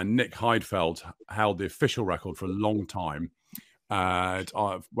 And Nick Heidfeld held the official record for a long time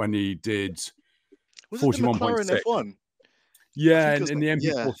when he did 41.6. F1? Yeah, in the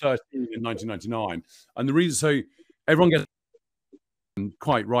MP413 in 1999. And the reason, so everyone gets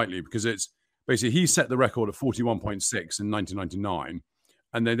quite rightly, because it's basically he set the record at 41.6 in 1999.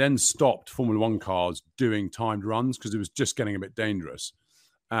 And they then stopped Formula One cars doing timed runs because it was just getting a bit dangerous.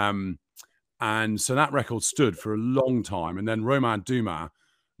 And so that record stood for a long time. And then Romain Dumas,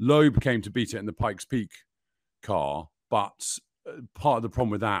 Loeb came to beat it in the Pikes Peak car. But part of the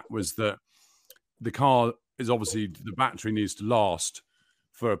problem with that was that the car is obviously, the battery needs to last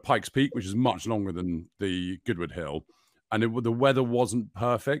for Pikes Peak, which is much longer than the Goodwood Hill. And the weather wasn't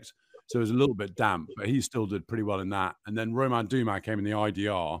perfect. So it was a little bit damp, but he still did pretty well in that. And then Romain Dumas came in the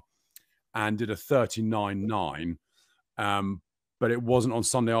IDR and did a 39.9, but it wasn't on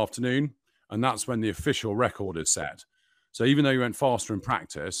Sunday afternoon. And that's when the official record is set. So even though he went faster in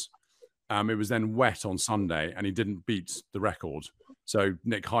practice, it was then wet on Sunday and he didn't beat the record. So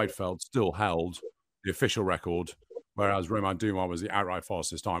Nick Heidfeld still held the official record, whereas Romain Dumas was the outright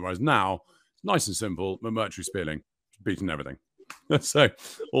fastest time. Whereas now, it's nice and simple, Murtry-Spilling, beating everything. So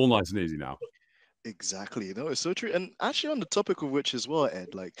all nice and easy now. Exactly. No, it's so true. And actually on the topic of which as well,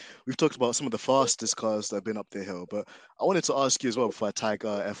 Ed, like we've talked about some of the fastest cars that have been up the hill, but I wanted to ask you as well before I tag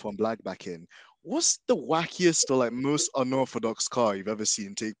F1blag back in. What's the wackiest or like most unorthodox car you've ever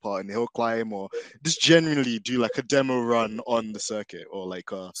seen take part in the hill climb, or just genuinely do like a demo run on the circuit or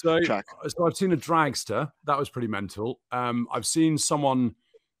like a track? So I've seen a dragster. That was pretty mental. I've seen someone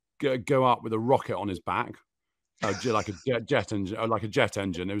go up with a rocket on his back. Like a jet engine, like a jet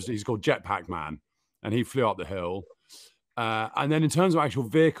engine. He's called Jetpack Man, and he flew up the hill. And then in terms of actual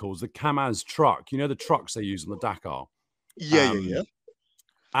vehicles, the Kamaz truck, you know the trucks they use on the Dakar? Yeah.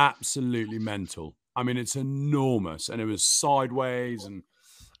 Absolutely mental. I mean, it's enormous, and it was sideways, and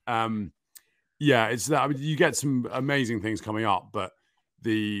it's that. I mean, you get some amazing things coming up, but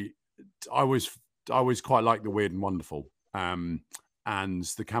I always quite like the weird and wonderful. And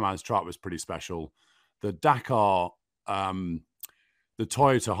the Kamaz truck was pretty special. The Dakar, the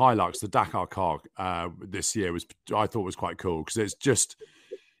Toyota Hilux, the Dakar car this year I thought was quite cool because it's just,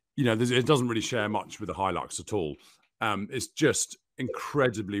 it doesn't really share much with the Hilux at all. It's just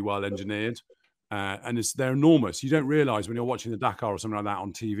incredibly well engineered, and they're enormous. You don't realize when you're watching the Dakar or something like that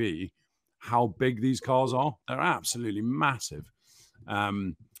on TV how big these cars are. They're absolutely massive.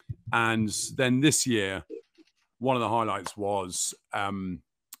 And then this year, one of the highlights was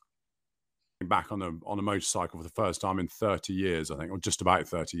back on a motorcycle for the first time in 30 years, I think, or just about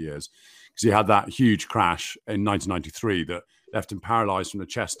 30 years, because he had that huge crash in 1993 that left him paralyzed from the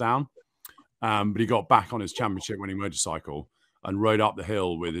chest down. But he got back on his championship-winning motorcycle and rode up the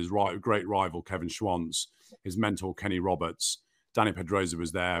hill with his great rival Kevin Schwantz, his mentor Kenny Roberts. Danny Pedrosa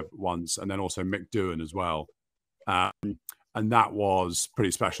was there once, and then also Mick Doohan as well. And that was pretty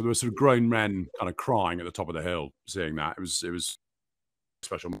special. There were sort of grown men kind of crying at the top of the hill seeing that. It was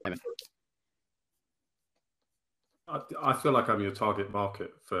special. I feel like I'm your target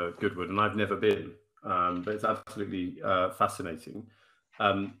market for Goodwood, and I've never been, but it's absolutely fascinating.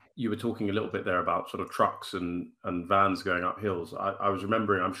 You were talking a little bit there about sort of trucks and vans going up hills. I was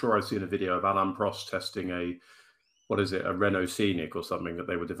remembering, I'm sure I've seen a video of Alain Prost testing a Renault Scenic or something that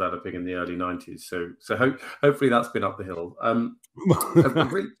they were developing in the early 90s. So hopefully that's been up the hill.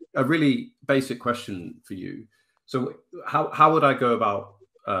 A really basic question for you. So how would I go about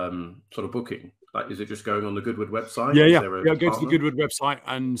sort of booking? Like, is it just going on the Goodwood website? Yeah. Go to the Goodwood website,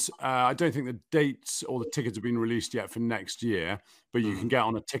 and I don't think the dates or the tickets have been released yet for next year, but you can get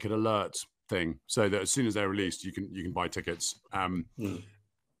on a ticket alert thing, so that as soon as they're released, you can buy tickets. I mean,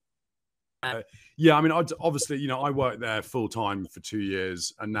 obviously, I worked there full time for 2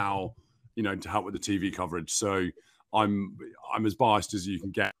 years, and now, to help with the TV coverage. So I'm as biased as you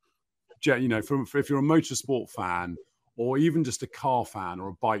can get. If you're a motorsport fan, or even just a car fan or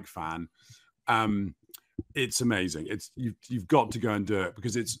a bike fan. It's amazing. You've got to go and do it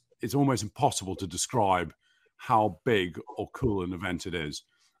because it's almost impossible to describe how big or cool an event it is.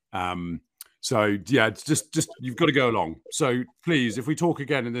 So yeah, it's just you've got to go along. So please, if we talk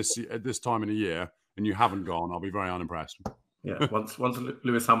again at this time in a year and you haven't gone, I'll be very unimpressed. Yeah, once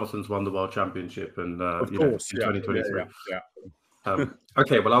Lewis Hamilton's won the World Championship, and of course, in 2023. Yeah.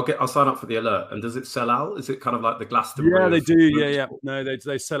 Okay, well I'll sign up for the alert. And does it sell out? Is it kind of like the Glastonbury? Yeah, they do. Yeah. No,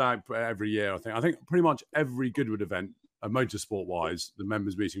 they sell out every year. I think pretty much every Goodwood event, motorsport wise, the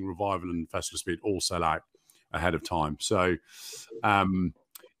members meeting, Revival, and Festival Speed all sell out ahead of time. So,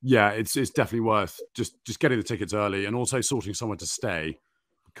 yeah, it's definitely worth just getting the tickets early and also sorting somewhere to stay,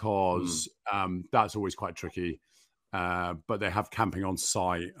 because that's always quite tricky. But they have camping on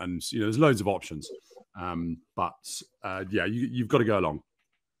site, and there's loads of options. But yeah, you've got to go along.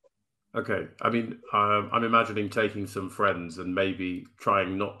 Okay, I mean, I'm imagining taking some friends and maybe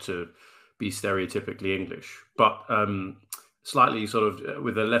trying not to be stereotypically English, but slightly sort of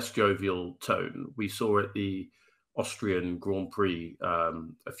with a less jovial tone. We saw at the Austrian Grand Prix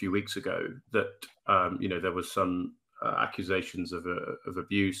a few weeks ago that there was some accusations of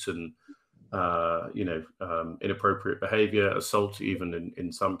abuse and inappropriate behaviour, assault even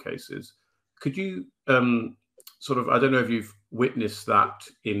in some cases. Could you I don't know if you've witnessed that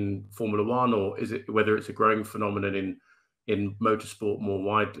in Formula One, or whether it's a growing phenomenon in motorsport more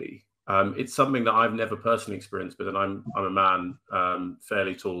widely? It's something that I've never personally experienced, but then I'm a man,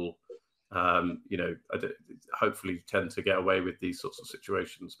 fairly tall, I hopefully tend to get away with these sorts of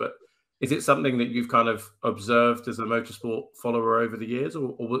situations. But is it something that you've kind of observed as a motorsport follower over the years,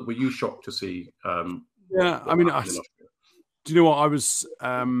 or were you shocked to see? Yeah, I mean, do you know what?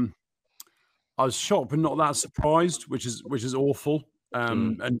 I was shocked, but not that surprised, which is awful,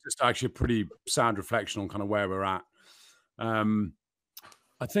 and just actually a pretty sound reflection on kind of where we're at.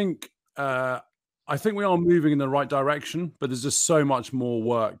 I think we are moving in the right direction, but there's just so much more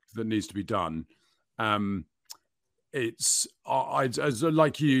work that needs to be done. It's like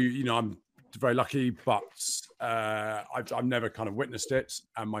I'm very lucky, but I've never kind of witnessed it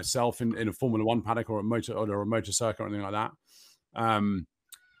myself in a Formula One paddock or a motor circuit or anything like that.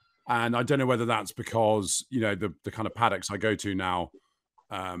 And I don't know whether that's because the kind of paddocks I go to now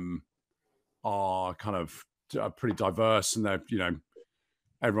are kind of pretty diverse, and they're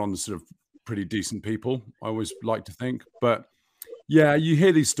everyone's sort of pretty decent people, I always like to think. But yeah, you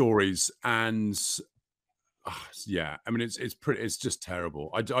hear these stories, and yeah, I mean it's just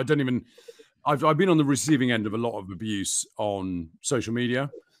terrible. I don't even. I've been on the receiving end of a lot of abuse on social media.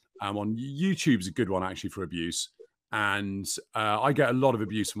 On YouTube's a good one actually for abuse. And I get a lot of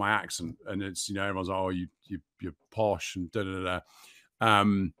abuse for my accent, and it's everyone's like, "Oh, you're posh," and da da da.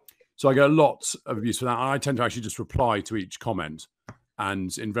 So I get a lot of abuse for that. And I tend to actually just reply to each comment,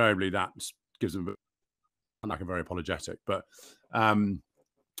 and invariably that gives them like a very apologetic. But I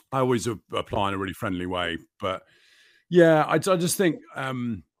always apply in a really friendly way. But yeah, I just think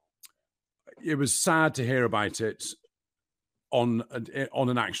it was sad to hear about it on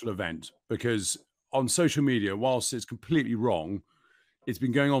an actual event, because on social media, whilst it's completely wrong, it's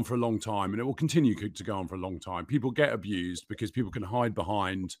been going on for a long time, and it will continue to go on for a long time. People get abused because people can hide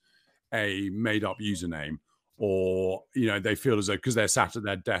behind a made-up username, or they feel as though because they're sat at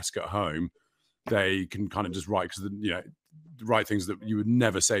their desk at home, they can kind of just write write things that you would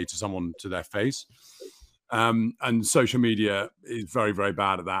never say to someone to their face. And social media is very, very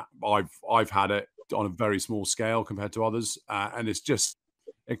bad at that. I've had it on a very small scale compared to others, and it just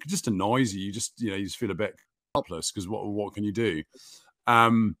annoys you. You just feel a bit helpless, because what can you do?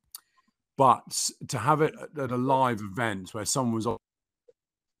 But to have it at a live event where someone was on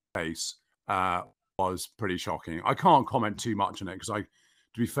face was pretty shocking. I can't comment too much on it, because to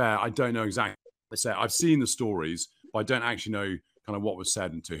be fair, I don't know exactly what they said. I've seen the stories, but I don't actually know kind of what was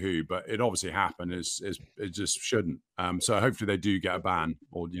said and to who. But it obviously happened. It just shouldn't. So hopefully they do get a ban,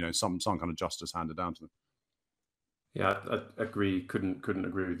 or some kind of justice handed down to them. Yeah, I agree. Couldn't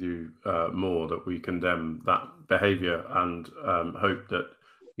agree with you more, that we condemn that behaviour, and hope that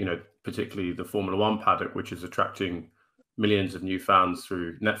particularly the Formula One paddock, which is attracting millions of new fans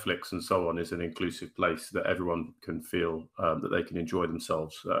through Netflix and so on, is an inclusive place that everyone can feel that they can enjoy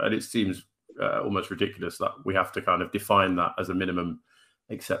themselves. And it seems almost ridiculous that we have to kind of define that as a minimum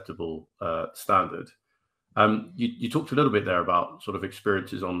acceptable standard. You talked a little bit there about sort of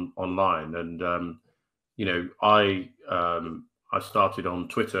experiences online, and I started on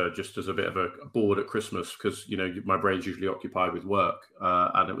Twitter just as a bit of a board at Christmas, because my brain's usually occupied with work,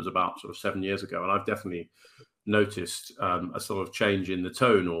 and it was about sort of 7 years ago, and I've definitely noticed a sort of change in the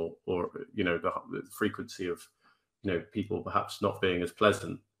tone, or the frequency of people perhaps not being as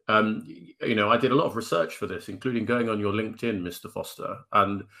pleasant You know, I did a lot of research for this, including going on your LinkedIn, Mr. Foster.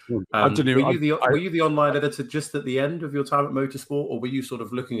 And I didn't even, were you the online editor just at the end of your time at Motorsport, or were you sort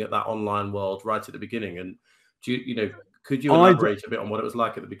of looking at that online world right at the beginning? And do you know, could you elaborate a bit on what it was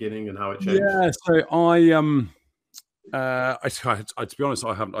like at the beginning and how it changed? Yeah, so to be honest,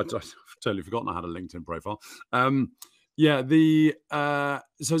 I've totally forgotten I had a LinkedIn profile. Yeah, so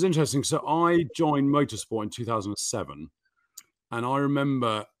it's interesting. So I joined Motorsport in 2007, and I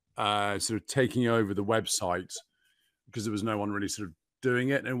remember sort of taking over the website because there was no one really sort of doing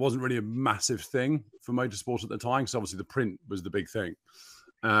it, and it wasn't really a massive thing for Motorsport at the time, because obviously the print was the big thing.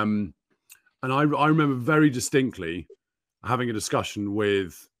 And I remember very distinctly having a discussion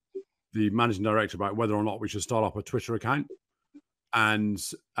with the managing director about whether or not we should start up a Twitter account. And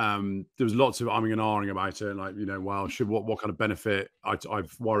there was lots of umming and ahhing about it, like, you know, well, what kind of benefit? I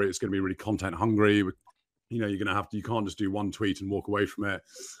worry it's going to be really content hungry. You know, you can't just do one tweet and walk away from it.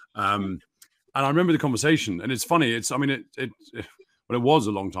 And I remember the conversation, and it's funny. Well, it was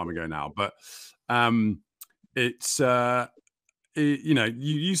a long time ago now, but you know,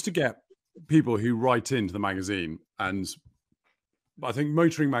 you used to get people who write into the magazine, and I think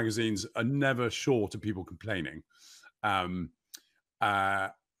motoring magazines are never short of people complaining. And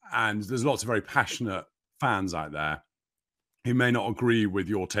there's lots of very passionate fans out there who may not agree with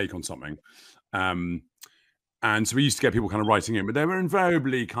your take on something. And so we used to get people kind of writing in, but they were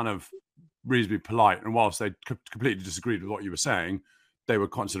invariably kind of reasonably polite. And whilst they completely disagreed with what you were saying, they were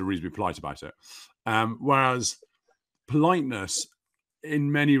considered reasonably polite about it. Whereas politeness,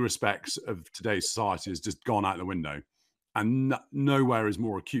 in many respects of today's society, has just gone out the window. And nowhere is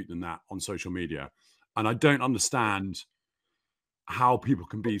more acute than that on social media. And I don't understand how people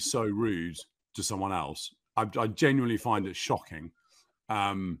can be so rude to someone else. I genuinely find it shocking.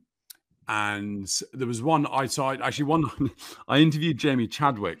 And there was one, I interviewed Jamie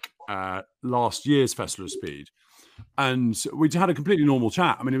Chadwick last year's Festival of Speed, and we had a completely normal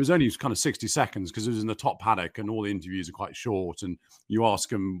chat. I mean, it was only kind of 60 seconds because it was in the top paddock, and all the interviews are quite short. And you ask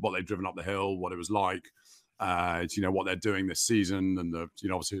them what they've driven up the hill, what it was like, you know, what they're doing this season, and you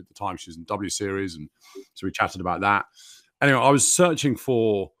know, obviously at the time she was in W Series, and so we chatted about that. Anyway, I was searching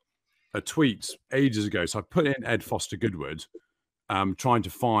for a tweet ages ago, so I put in Ed Foster Goodwood, trying to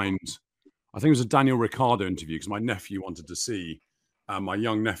find, I think it was a Daniel Ricciardo interview, because my nephew wanted to see, my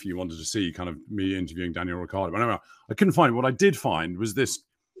young nephew wanted to see kind of me interviewing Daniel Ricciardo. But anyway, I couldn't find it. What I did find was this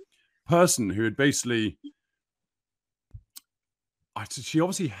person who had basically, she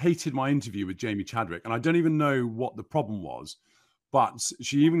obviously hated my interview with Jamie Chadwick, and I don't even know what the problem was, but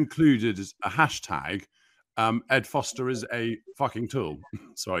she even included a hashtag, Ed Foster is a fucking tool.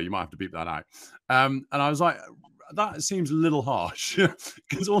 Sorry, you might have to beep that out. And I was like, that seems a little harsh,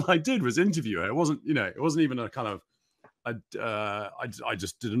 because all I did was interview her. It wasn't, you know, it wasn't even a kind of, I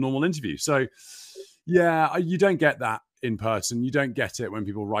just did a normal interview. So yeah, you don't get that in person. You don't get it when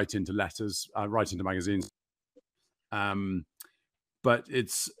people write into letters, write into magazines. But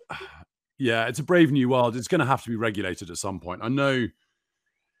it's a brave new world. It's going to have to be regulated at some point. I know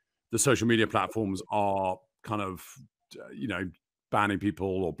the social media platforms are kind of, you know, banning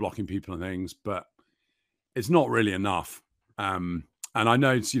people or blocking people and things, but it's not really enough. And I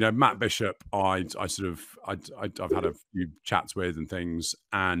know, you know, Matt Bishop, I've had a few chats with and things,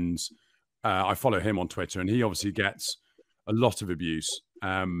 and I follow him on Twitter, and he obviously gets a lot of abuse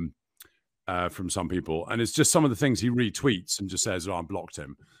from some people. And it's just some of the things he retweets and just says, oh, I blocked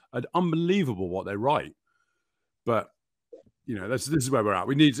him. Unbelievable what they write. But you know, this is where we're at.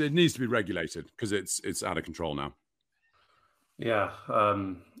 It needs to be regulated, because it's out of control now. Yeah, I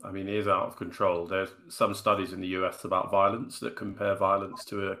mean, it is out of control. There's some studies in the US about violence that compare violence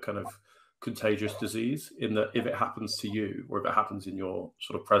to a kind of contagious disease, in that if it happens to you, or if it happens in your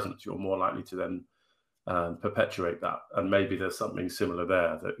sort of presence, you're more likely to then perpetuate that. And maybe there's something similar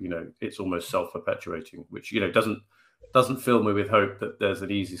there, that, you know, it's almost self-perpetuating, which, you know, doesn't fill me with hope that there's an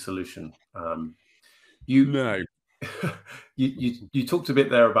easy solution. No. You talked a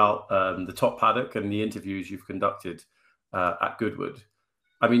bit there about the top paddock and the interviews you've conducted at GoodWood.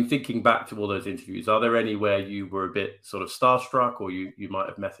 I mean, thinking back to all those interviews, are there any where you were a bit sort of starstruck, or you might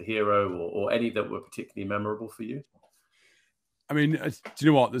have met a hero, or any that were particularly memorable for you? I mean, do you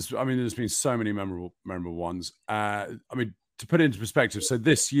know what? There's been so many memorable ones. I mean, to put it into perspective, so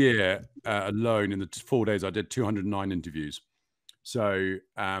this year alone, in the 4 days, I did 209 interviews. So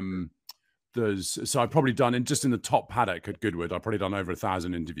I've probably done, just in the top paddock at GoodWood, I've probably done over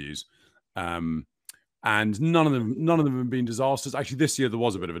 1,000 interviews. And none of them have been disasters. Actually, this year there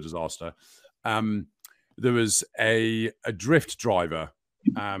was a bit of a disaster. There was a drift driver.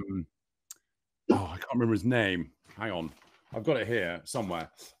 I can't remember his name. Hang on. I've got it here somewhere.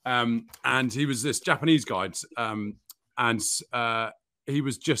 And he was this Japanese guy, and he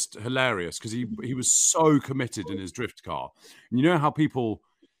was just hilarious because he was so committed in his drift car. And you know how people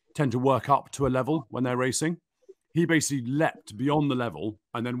tend to work up to a level when they're racing? He basically leapt beyond the level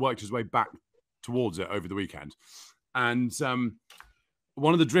and then worked his way back towards it over the weekend. And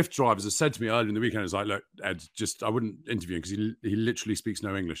one of the drift drivers has said to me earlier in the weekend, "Is like, look, Ed, I wouldn't interview him because he literally speaks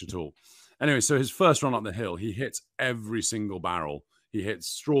no English at all." Anyway, so his first run up the hill, he hits every single barrel. He hits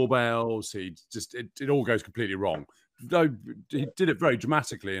straw bales. It all goes completely wrong. Though he did it very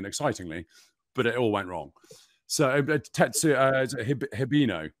dramatically and excitingly, but it all went wrong. So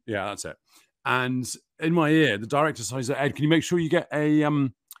Hibino, yeah, that's it. And in my ear, the director says, "Ed, can you make sure you get get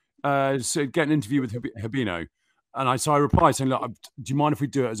an interview with Hibino?" And so I replied saying, "Look, do you mind if we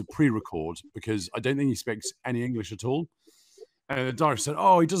do it as a pre-record? Because I don't think he speaks any English at all." And the director said,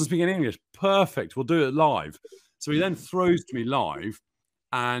 "Oh, he doesn't speak any English. Perfect. We'll do it live." So he then throws to me live,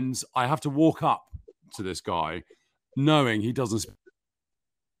 and I have to walk up to this guy, knowing he doesn't speak,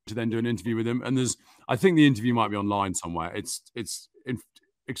 to then do an interview with him. And I think the interview might be online somewhere. It's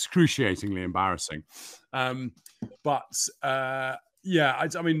excruciatingly embarrassing. But yeah,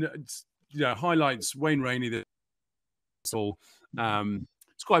 I mean, highlights Wayne Rainey. It's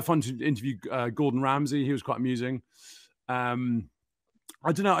quite fun to interview Gordon Ramsay. He was quite amusing. I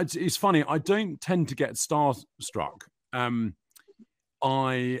don't know. It's funny. I don't tend to get starstruck. We're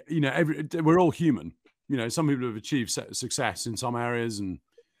all human. Some people have achieved success in some areas, and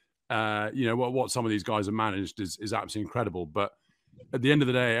what some of these guys have managed is absolutely incredible. But at the end of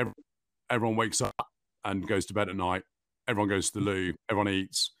the day, everyone wakes up and goes to bed at night. Everyone goes to the loo. Everyone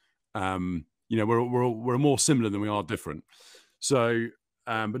eats. We're more similar than we are different. So,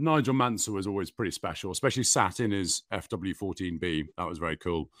 but Nigel Mansell was always pretty special, especially sat in his FW14B. That was very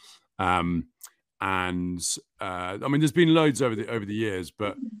cool. I mean, there's been loads over the years,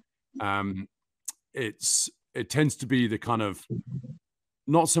 but it tends to be the kind of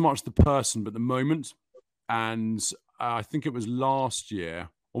not so much the person, but the moment. And I think it was last year,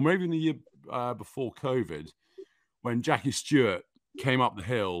 or maybe in the year before COVID, when Jackie Stewart came up the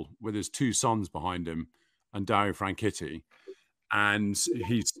hill with his two sons behind him and Dario Franchitti, and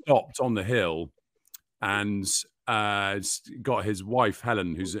he stopped on the hill and got his wife,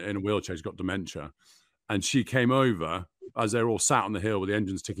 Helen, who's in a wheelchair, she's got dementia, and she came over as they were all sat on the hill with the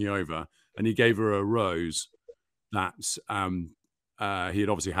engines ticking over, and he gave her a rose that he had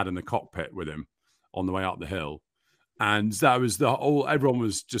obviously had in the cockpit with him on the way up the hill. And that was everyone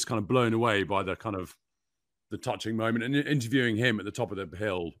was just kind of blown away by the kind of the touching moment, and interviewing him at the top of the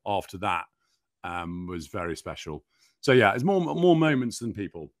hill after that was very special. So yeah, it's more moments than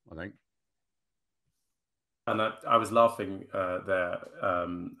people, I think. And I was laughing there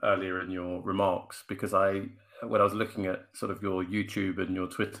earlier in your remarks because when I was looking at sort of your YouTube and your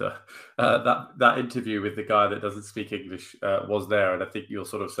Twitter, that interview with the guy that doesn't speak English was there, and I think you're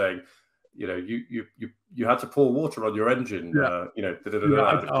sort of saying, you had to pour water on your engine. Yeah.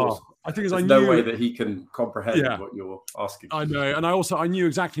 I think there's no way that he can comprehend what you're asking. I know, and I knew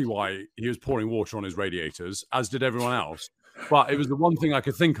exactly why he was pouring water on his radiators, as did everyone else. But it was the one thing I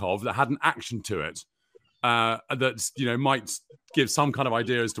could think of that had an action to it that might give some kind of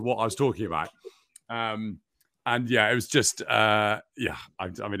idea as to what I was talking about. And yeah, it was just I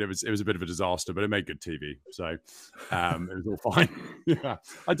mean, it was a bit of a disaster, but it made good TV, so it was all fine. Yeah,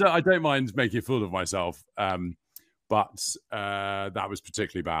 I don't mind making a fool of myself, but that was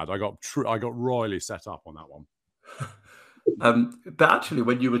particularly bad. I got royally set up on that one. But actually,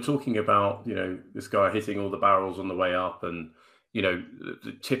 when you were talking about this guy hitting all the barrels on the way up, and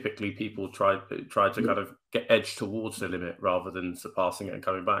typically people try to kind of get edged towards the limit rather than surpassing it and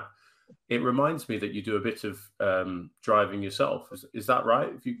coming back. It reminds me that you do a bit of driving yourself. Is that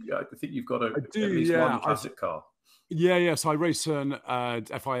right? I think you've got at least one classic car. Yeah. So I race an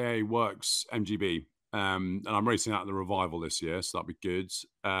FIA Works MGB, and I'm racing out in the Revival this year, so that'll be good.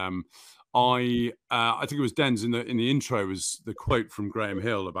 I think it was Denz in the intro was the quote from Graham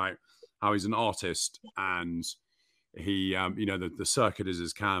Hill about how he's an artist and he the circuit is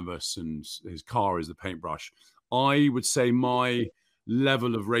his canvas and his car is the paintbrush. I would say my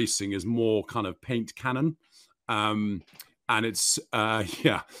level of racing is more kind of paint cannon, and it's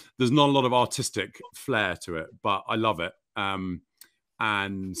there's not a lot of artistic flair to it, but I love it.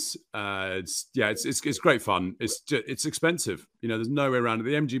 It's great fun. It's expensive, there's no way around it.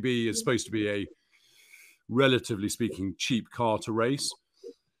 The MGB is supposed to be a relatively speaking cheap car to race,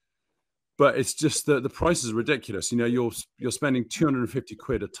 but it's just the prices are ridiculous. You're spending 250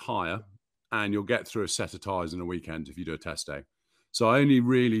 quid a tire, and you'll get through a set of tires in a weekend if you do a test day. So I only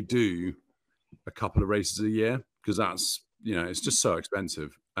really do a couple of races a year because that's you know, it's just so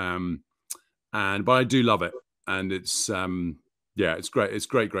expensive. But I do love it, and it's yeah, it's great. It's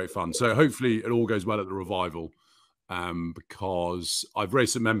great fun. So hopefully it all goes well at the revival, because I've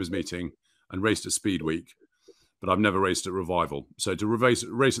raced at members meeting and raced at Speed Week, but I've never raced at revival. So to race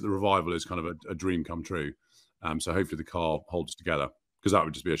at the revival is kind of a dream come true. So hopefully the car holds together, because that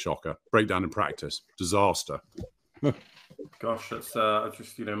would just be a shocker. Breakdown in practice, disaster. Gosh, that's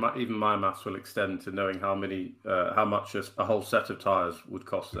just, you know, even my maths will extend to knowing how much a whole set of tires would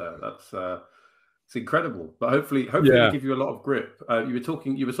cost there. That's it's incredible. But hopefully they give you a lot of grip. You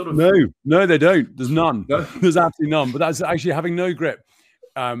were sort of no, they don't. There's none. No? There's absolutely none. But that's actually, having no grip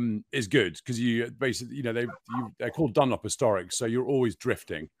is good, because you basically, you know, they're called Dunlop Historics, so you're always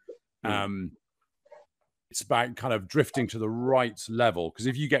drifting. It's about kind of drifting to the right level, because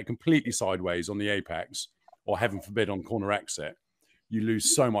if you get completely sideways on the apex, or heaven forbid on corner exit, you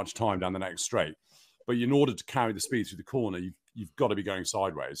lose so much time down the next straight. But in order to carry the speed through the corner, you've got to be going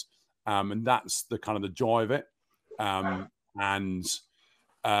sideways, and that's the kind of the joy of it. So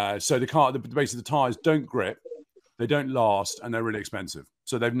the car, basically the tires don't grip, they don't last, and they're really expensive.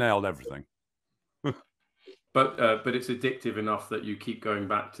 So they've nailed everything. But it's addictive enough that you keep going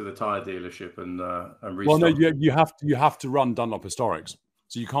back to the tire dealership and restart. Well, no, you have to run Dunlop Historics,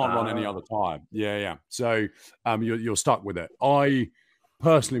 so you can't run any other tire. Yeah. So you're stuck with it. I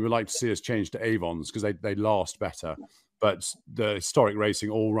personally would like to see us change to Avons, because they last better. But the historic racing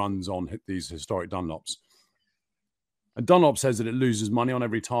all runs on these historic Dunlops. And Dunlop says that it loses money on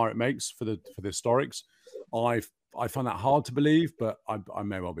every tire it makes for the historics. I find that hard to believe, but I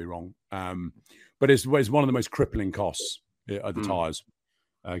may well be wrong. But it's one of the most crippling costs are the tires,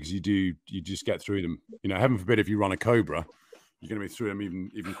 because you just get through them. You know, heaven forbid if you run a Cobra, you're going to be through them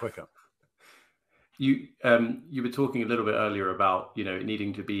even quicker. You were talking a little bit earlier about, you know,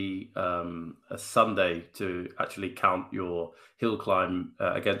 needing to be a Sunday to actually count your hill climb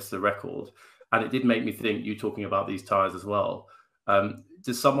against the record, and it did make me think, you talking about these tires as well.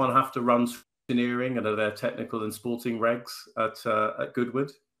 Does someone have to run engineering, and are there technical and sporting regs at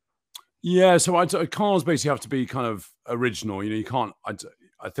GoodWood? Yeah, so cars basically have to be kind of original. You know, you can't.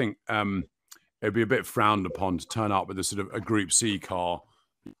 I think it'd be a bit frowned upon to turn up with a sort of a Group C car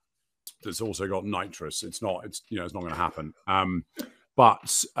that's also got nitrous. It's not going to happen.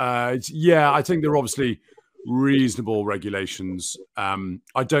 Yeah, I think there are obviously reasonable regulations.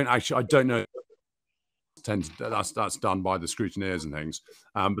 I don't know. That's done by the scrutineers and things.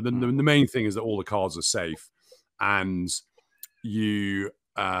 But the main thing is that all the cars are safe, and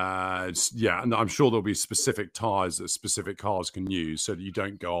and I'm sure there'll be specific tires that specific cars can use, so that you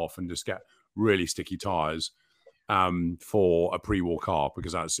don't go off and just get really sticky tires for a pre-war car,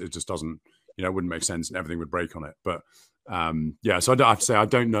 because it just doesn't, you know, it wouldn't make sense, and everything would break on it. But so I have to say I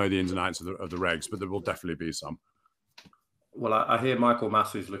don't know the ins and outs of the regs, but there will definitely be some. Well, I hear Michael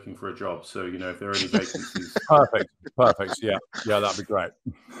Masi is looking for a job, so, you know, if there are any vacancies. Perfect. Yeah, that'd be great.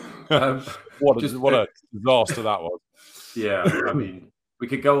 What a disaster that was. Yeah, I mean, we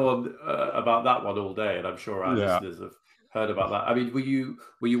could go on about that one all day, and I'm sure our listeners have heard about that. I mean, were you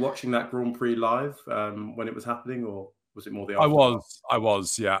watching that Grand Prix live when it was happening, or was it more the aftermath? I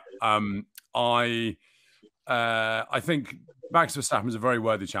was, yeah. I think Max Verstappen is a very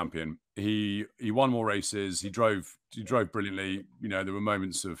worthy champion. He won more races. He drove brilliantly. You know, there were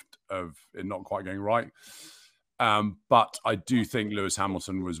moments of it not quite going right. But I do think Lewis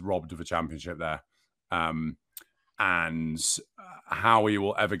Hamilton was robbed of a championship there. And how he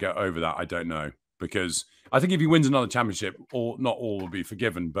will ever get over that, I don't know. Because I think if he wins another championship, not all will be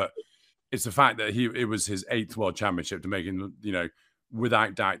forgiven. But it's the fact that it was his 8th world championship, to make him, you know,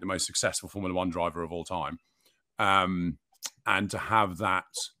 without doubt, the most successful Formula One driver of all time. And to have that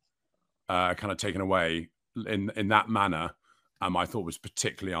kind of taken away in that manner, I thought was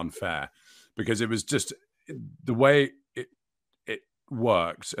particularly unfair, because it was just the way it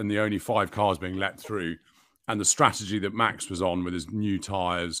worked, and the only 5 cars being let through, and the strategy that Max was on with his new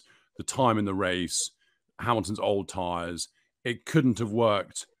tyres, the time in the race, Hamilton's old tyres, it couldn't have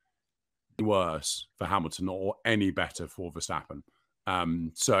worked worse for Hamilton or any better for Verstappen.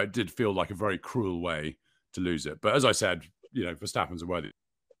 So it did feel like a very cruel way to lose it. But as I said, you know, Verstappen's a worthy.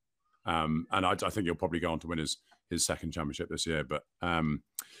 And I think he'll probably go on to win his 2nd championship this year. But not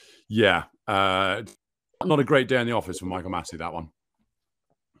a great day in the office for Michael Masi, that one.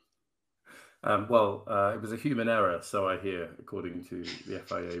 It was a human error, so I hear, according to the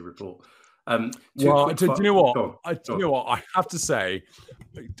FIA report. Do you know what? I have to say,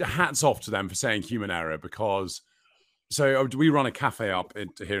 hats off to them for saying human error, because we run a cafe up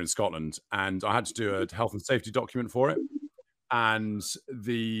here in Scotland, and I had to do a health and safety document for it. And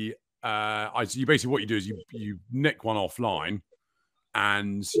the you basically, what you do is you nick one offline,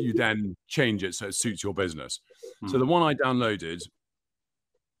 and you then change it so it suits your business. So the one I downloaded,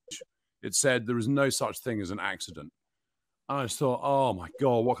 it said there is no such thing as an accident. And I just thought, oh my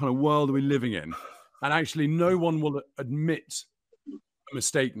God, what kind of world are we living in? And actually, no one will admit a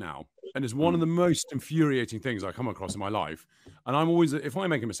mistake now. And it's one of the most infuriating things I come across in my life. And I'm always, if I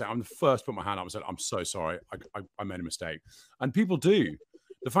make a mistake, I'm the first to put my hand up and say, I'm so sorry, I made a mistake. And people do.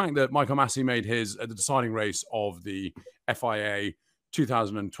 The fact that Michael Masi made his at the deciding race of the FIA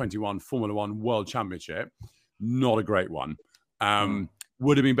 2021 Formula One World Championship, not a great one.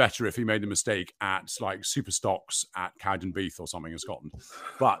 Would have been better if he made the mistake at like Super Stocks at Cowden Beath or something in Scotland.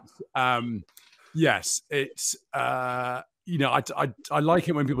 But yes, it's you know, I like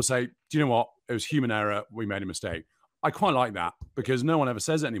it when people say, do you know what? It was human error. We made a mistake. I quite like that because no one ever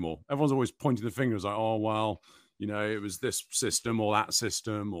says it anymore. Everyone's always pointing the fingers like, oh, well, you know, it was this system or that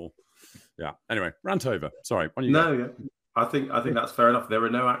system or yeah. Anyway, rant over. Sorry. Yeah. I think that's fair enough. There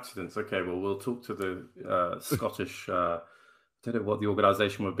were no accidents. Okay, well, we'll talk to the Scottish. I don't know what the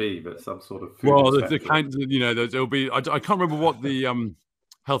organisation would be, but some sort of. Well, the kind, you know, there'll be. I can't remember what the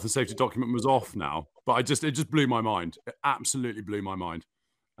health and safety document was off now, but it just blew my mind. It absolutely blew my mind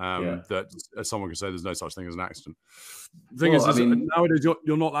that someone could say there's no such thing as an accident. The thing is, nowadays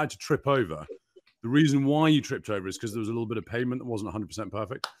you're not allowed to trip over. The reason why you tripped over is because there was a little bit of pavement that wasn't 100%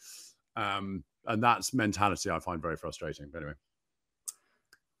 perfect, and that's mentality I find very frustrating. But anyway.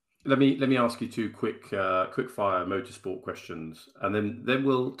 Let me ask you two quick fire motorsport questions, and then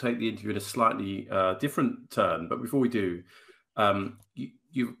we'll take the interview in a slightly different turn. But before we do,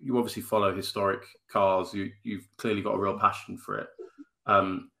 you obviously follow historic cars. You've clearly got a real passion for it.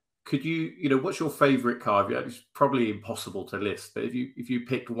 Could you know, what's your favourite car? It's probably impossible to list, but if you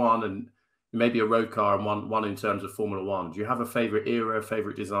picked one and maybe a road car and one in terms of Formula One, do you have a favourite era,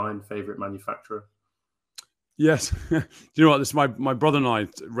 favourite design, favourite manufacturer? Yes. Do you know what? This my brother and I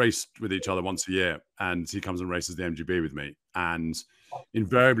raced with each other once a year, and he comes and races the MGB with me. And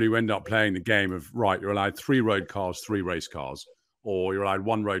invariably we end up playing the game of, right, you're allowed 3 road cars, 3 race cars, or you're allowed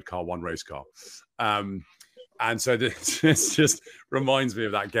 1 road car, 1 race car. And so this just reminds me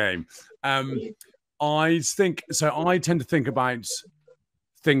of that game. I tend to think about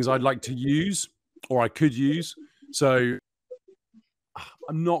things I'd like to use or I could use. So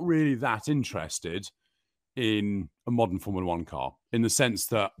I'm not really that interested in a modern Formula One car, in the sense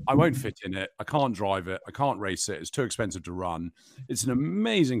that I won't fit in it, I can't drive it, I can't race it, it's too expensive to run. It's an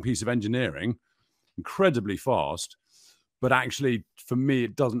amazing piece of engineering, incredibly fast, but actually for me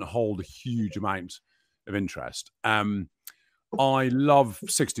it doesn't hold a huge amount of interest. I love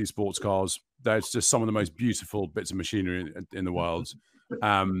 60s sports cars. They're just some of the most beautiful bits of machinery in the world.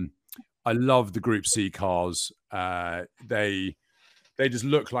 I love the Group C cars. They just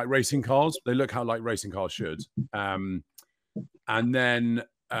look like racing cars. They look how like racing cars should. And then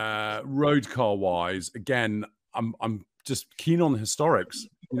road car wise, again, I'm just keen on the historics.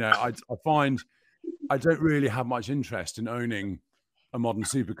 You know, I find I don't really have much interest in owning a modern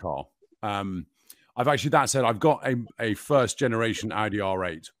supercar. I've actually, that said, I've got a first generation Audi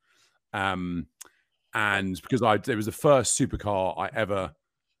R8. And because it was the first supercar I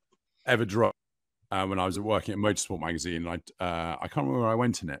ever drove. When I was working at Motorsport magazine, and I can't remember where I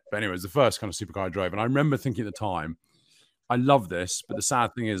went in it, but anyway, it was the first kind of supercar I drove. And I remember thinking at the time, I love this, but the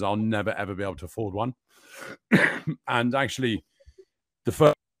sad thing is I'll never, ever be able to afford one. And actually, the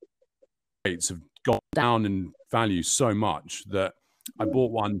first rates have gone down in value so much that I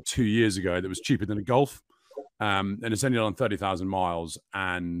bought one 2 years ago that was cheaper than a Golf. And it's only on 30,000 miles.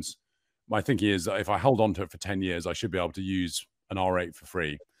 And my thinking is that if I hold on to it for 10 years, I should be able to use an R8 for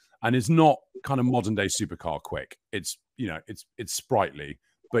free. And it's not kind of modern day supercar quick. It's, you know, it's sprightly,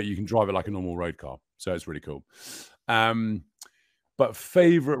 but you can drive it like a normal road car. So it's really cool. But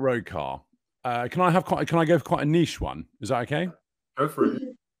favorite road car, can I go for quite a niche one? Is that okay? Go for it.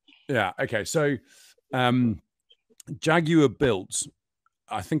 Yeah. Okay. So Jaguar built,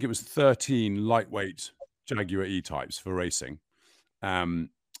 I think it was 13 lightweight Jaguar E-types for racing. And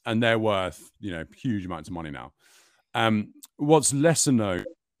they're worth, you know, huge amounts of money now. What's lesser known,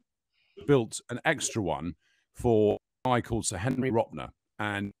 built an extra one for a guy called Sir Henry Ropner,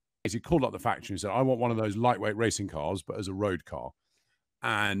 and he called up the factory and said, I want one of those lightweight racing cars, but as a road car.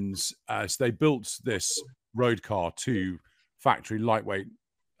 And so they built this road car to factory lightweight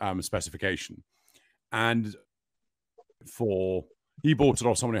specification. And he bought it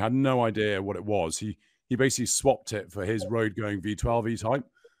off someone who had no idea what it was. He basically swapped it for his road going V12 E-type,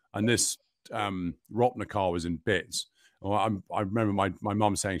 and this Ropner car was in bits. Well, I remember my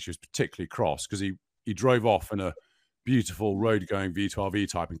mum saying she was particularly cross because he drove off in a beautiful road-going V12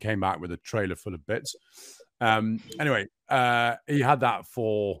 E-Type and came back with a trailer full of bits. Anyway, he had that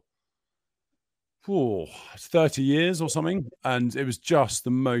for 30 years or something, and it was just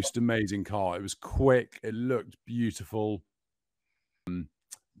the most amazing car. It was quick, it looked beautiful,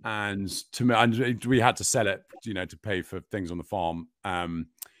 and to me, and we had to sell it, you know, to pay for things on the farm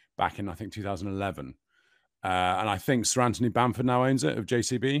back in, I think, 2011. And I think Sir Anthony Bamford now owns it, of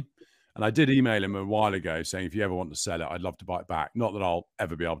JCB. And I did email him a while ago saying, if you ever want to sell it, I'd love to buy it back. Not that I'll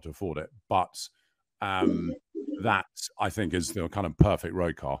ever be able to afford it, but that I think is the kind of perfect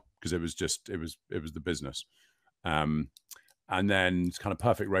road car, because it was the business. And then it's kind of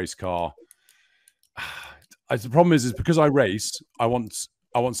perfect race car. The problem is because I race, I want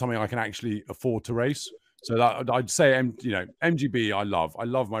something I can actually afford to race. So that I'd say, you know, MGB I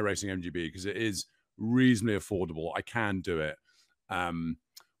love my racing MGB because it is reasonably affordable. I can do it.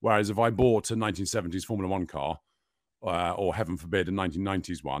 Whereas if I bought a 1970s Formula One car, or heaven forbid a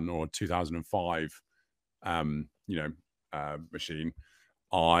 1990s one or a 2005, machine,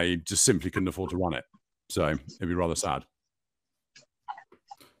 I just simply couldn't afford to run it. So it'd be rather sad.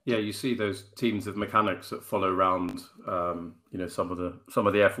 Yeah, you see those teams of mechanics that follow around, some of the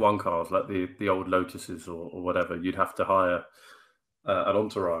F1 cars, like the old Lotuses or whatever. You'd have to hire an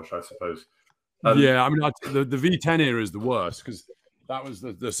entourage, I suppose. Yeah, I mean, the V10 era is the worst because that was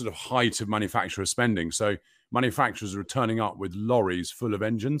the sort of height of manufacturer spending. So manufacturers are turning up with lorries full of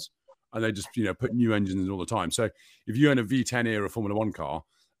engines, and they just put new engines in all the time. So if you own a V10 era Formula One car,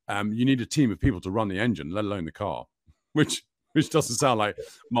 you need a team of people to run the engine, let alone the car, which doesn't sound like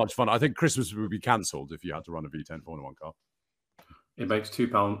much fun. I think Christmas would be cancelled if you had to run a V10 Formula One car. It makes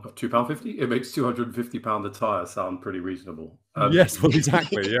 £2.50. It makes £250 a tyre sound pretty reasonable. Yes, well,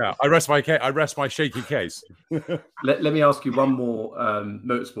 exactly. Yeah, I rest my shaky case. let me ask you one more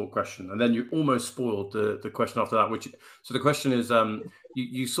motorsport question, and then you almost spoiled the question after that. So the question is,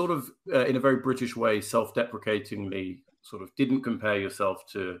 you sort of, in a very British way, self-deprecatingly, sort of didn't compare yourself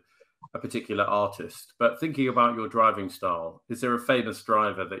to a particular artist, but thinking about your driving style, is there a famous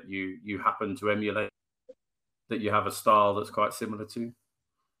driver that you happen to emulate, that you have a style that's quite similar to?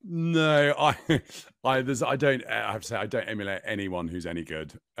 No, I have to say I don't emulate anyone who's any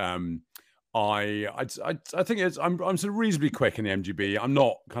good. I think I'm sort of reasonably quick in the MGB. I'm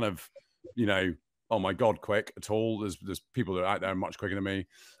not kind of, oh my God, quick at all. There's people that are out there much quicker than me.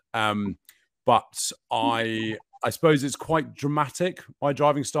 But I suppose it's quite dramatic, my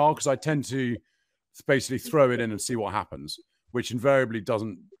driving style, because I tend to basically throw it in and see what happens, which invariably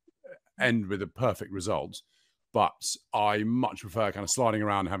doesn't end with a perfect result. But I much prefer kind of sliding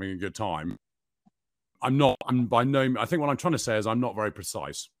around and having a good time. I think what I'm trying to say is I'm not very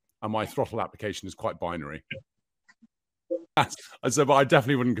precise, and my throttle application is quite binary. But I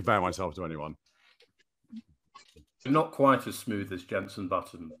definitely wouldn't compare myself to anyone. Not quite as smooth as Jensen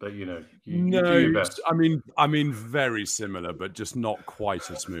Button, but you do your best. I mean, very similar, but just not quite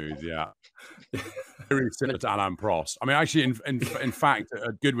as smooth. Yeah, very similar to Alain Prost. I mean, actually, in fact,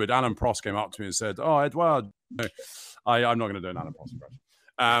 at GoodWood, Alain Prost came up to me and said, "Oh, Edouard, no, I'm not going to do an Alain Prost impression."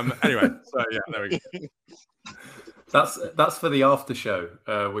 Anyway, so yeah, there we go. That's for the after show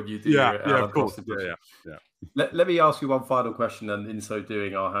when you do your Alain Prost impression. Yeah. Let me ask you one final question, and in so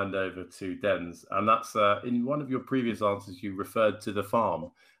doing, I'll hand over to Denz. And that's in one of your previous answers, you referred to the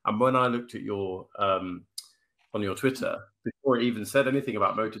farm. And when I looked at your on your Twitter, before it even said anything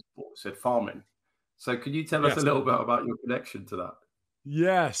about motorsport, it said farming. So can you tell us a little bit about your connection to that?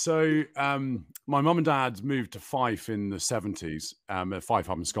 Yeah, so my mum and dad moved to Fife in the 70s, Fife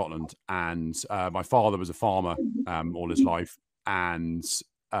up in Scotland, and my father was a farmer all his life, and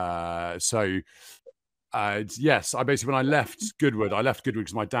yes, I basically, when I left GoodWood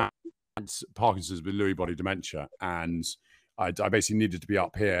because my dad's Parkinson's with Lewy body dementia, and I basically needed to be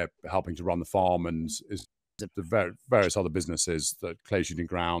up here helping to run the farm and the various other businesses, the clay shooting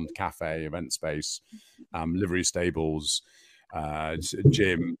ground, cafe, event space, livery stables,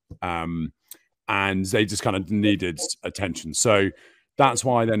 gym, and they just kind of needed attention. So that's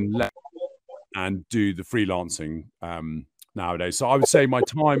why I then left and do the freelancing nowadays. So I would say my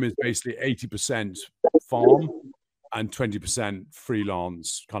time is basically 80% farm and 20%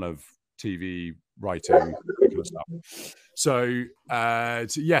 freelance kind of TV writing, that kind of stuff. So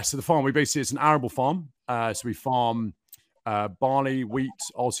so the farm, it's an arable farm. So we farm barley, wheat,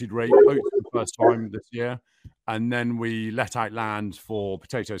 oilseed rape, oats for the first time this year. And then we let out land for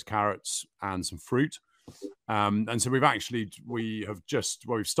potatoes, carrots, and some fruit. And so we've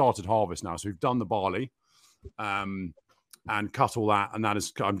started harvest now. So we've done the barley and cut all that. And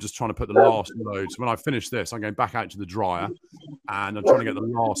I'm just trying to put the last load. So when I finish this, I'm going back out to the dryer, and I'm trying to get the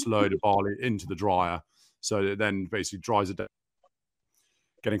last load of barley into the dryer So it then basically dries it down,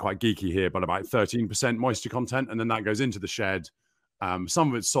 getting quite geeky here, but about 13% moisture content. And then that goes into the shed. Some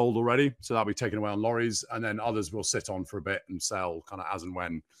of it's sold already, so that'll be taken away on lorries. And then others will sit on for a bit and sell kind of as and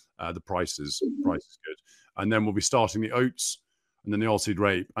when the price is good. And then we'll be starting the oats and then the oilseed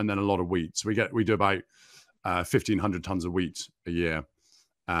rape and then a lot of wheat. So we do about 1,500 tons of wheat a year.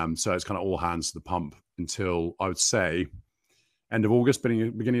 So it's kind of all hands to the pump until I would say end of August,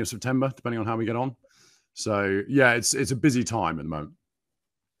 beginning of September, depending on how we get on. So yeah, it's a busy time at the moment.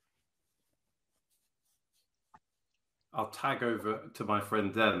 I'll tag over to my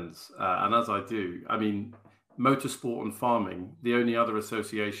friend Denz, and as I do, I mean, motorsport and farming, the only other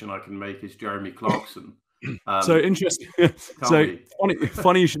association I can make is Jeremy Clarkson. So interesting. So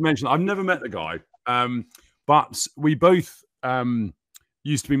funny you should mention. I've never met the guy, but we both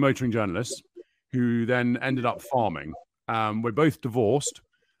used to be motoring journalists who then ended up farming. We're both divorced,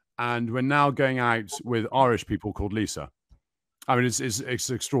 and we're now going out with Irish people called Lisa. I mean, it's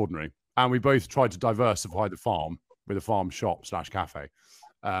extraordinary. And we both tried to diversify the farm with a farm shop / cafe.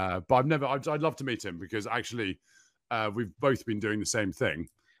 But I'd love to meet him because actually we've both been doing the same thing,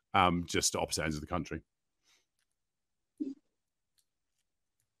 just at opposite ends of the country.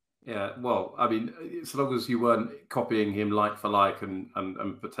 Yeah, well, I mean, so long as you weren't copying him like for like and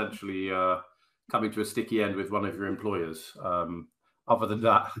potentially coming to a sticky end with one of your employers. Other than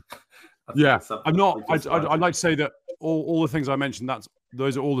that, yeah, I'm not. I'd like to say that all the things I mentioned,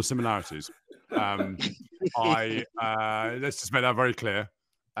 those are all the similarities. Let's just make that very clear.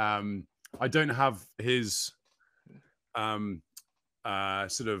 I don't have his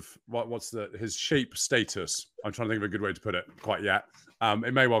sort of his shape status. I'm trying to think of a good way to put it quite yet.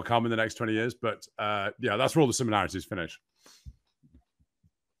 It may well come in the next 20 years, but yeah, that's where all the similarities finish.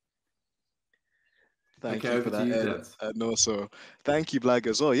 Thank you for that, Ed. And also, thank you, Blag,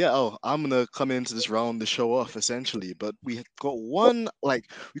 as well. Yeah, I'm going to come into this round to show off, essentially. But we got one,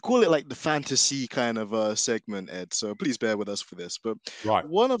 we call it like the fantasy kind of segment, Ed. So please bear with us for this. But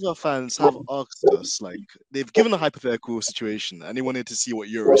one of our fans have asked us, they've given a hypothetical situation, and they wanted to see what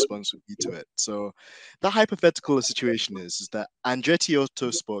your response would be to it. So the hypothetical situation is that Andretti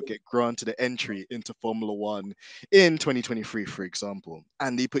Autosport get granted an entry into Formula One in 2023, for example.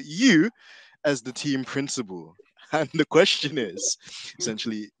 And they put you as the team principal. And the question is,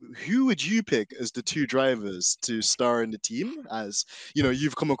 essentially, who would you pick as the two drivers to star in the team? As you know,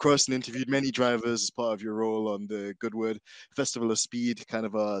 you've come across and interviewed many drivers as part of your role on the GoodWood Festival of Speed, kind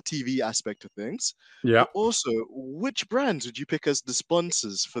of a TV aspect of things. Yeah. But also, which brands would you pick as the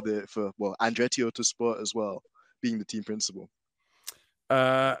sponsors for Andretti Autosport as well, being the team principal?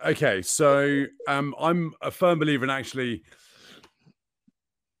 Okay, so I'm a firm believer in actually.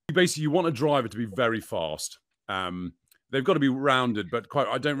 Basically, you want a driver to be very fast. They've got to be rounded, but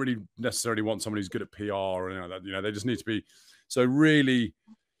I don't really necessarily want someone who's good at PR or anything like that. You know, they just need to be. So really,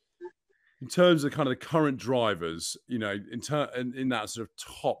 in terms of kind of the current drivers, you know, in that sort of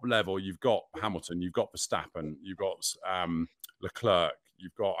top level, you've got Hamilton, you've got Verstappen, you've got Leclerc,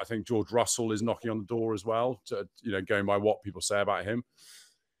 you've got, I think George Russell is knocking on the door as well. To, you know, going by what people say about him.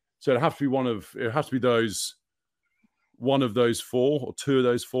 So it has to be those. One of those four or two of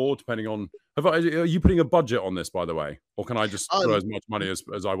those four, depending on. Are you putting a budget on this, by the way, or can I just throw as much money as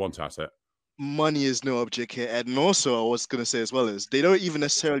I want at it? Money is no object here, Ed. And also, I was going to say as well is they don't even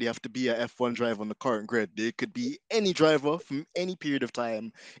necessarily have to be an F1 driver on the current grid. They could be any driver from any period of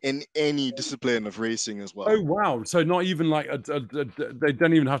time in any discipline of racing as well. Oh wow! So not even like they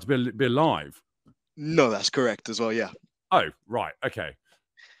don't even have to be alive. No, that's correct as well. Yeah. Oh right, okay.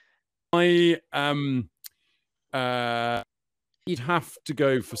 He'd have to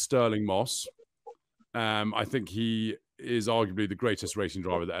go for Sterling Moss. I think he is arguably the greatest racing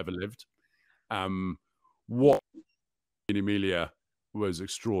driver that ever lived. What in Emilia was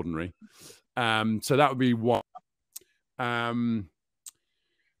extraordinary. So that would be one. And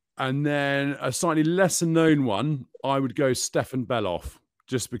then a slightly lesser known one, I would go Stefan Beloff,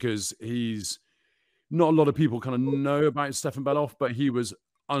 just because he's not a lot of people kind of know about Stefan Beloff, but he was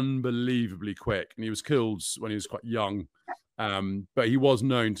unbelievably quick, and he was killed when he was quite young, but he was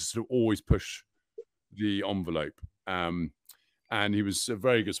known to sort of always push the envelope, and he was a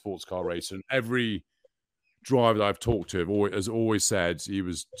very good sports car racer, and every driver that I've talked to has always said he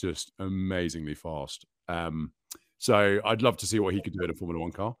was just amazingly fast. So I'd love to see what he could do in a Formula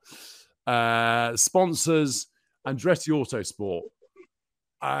One car. Sponsors, Andretti Autosport.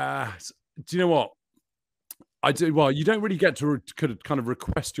 Do you know what? I do. Well, you don't really get to kind of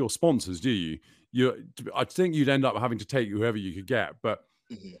request your sponsors, do you? I think you'd end up having to take whoever you could get, but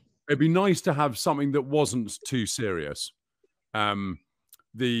it'd be nice to have something that wasn't too serious.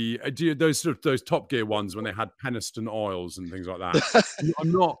 those Top Gear ones when they had Peniston oils and things like that.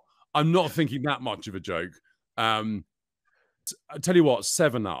 I'm not thinking that much of a joke. I tell you what,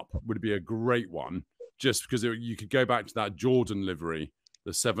 7-Up would be a great one, just because you could go back to that Jordan livery,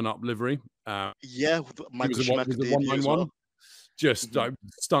 the 7-Up livery. Yeah, Michael was Schumacher the debut as 191. well. Just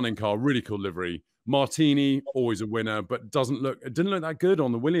stunning car, really cool livery. Martini, always a winner, but it didn't look that good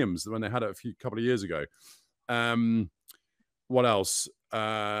on the Williams when they had it couple of years ago. What else?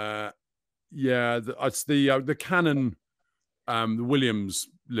 It's the Canon, the Williams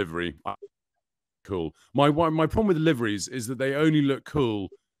livery. Cool. My problem with the liveries is that they only look cool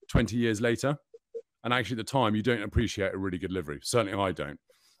 20 years later, and actually at the time you don't appreciate a really good livery. Certainly I don't.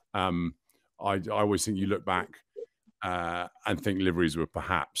 I always think you look back and think liveries were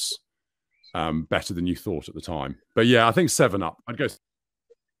perhaps better than you thought at the time. But yeah, I think 7-Up. I'd go.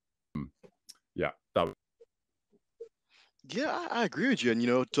 Yeah, that was. Yeah, I agree with you.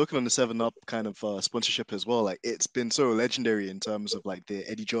 And talking on the 7-Up kind of sponsorship as well, like it's been so legendary in terms of like the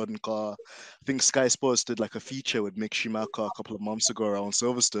Eddie Jordan car. I think Sky Sports did like a feature with Mick Schumacher a couple of months ago around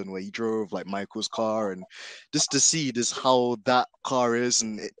Silverstone where he drove like Michael's car, and just to see this how that car is,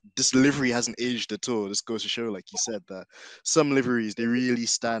 and this livery hasn't aged at all. This goes to show, like you said, that some liveries, they really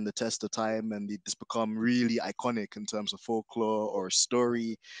stand the test of time, and they just become really iconic in terms of folklore or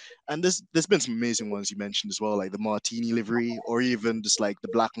story. And there's been some amazing ones you mentioned as well, like the Martini livery, or even just like the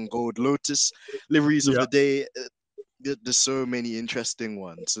black and gold Lotus liveries of the day. There's so many interesting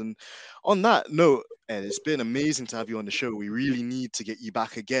ones. And on that note, Ed, it's been amazing to have you on the show. We really need to get you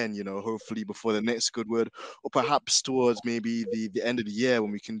back again, hopefully before the next GoodWood, or perhaps towards maybe the end of the year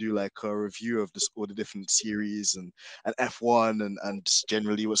when we can do like a review of all the different series and F1 and just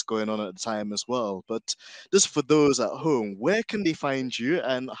generally what's going on at the time as well. But just for those at home, where can they find you?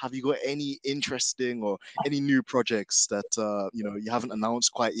 And have you got any interesting or any new projects that, you haven't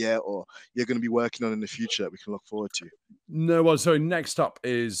announced quite yet, or you're going to be working on in the future that we can look forward to? No, well, so next up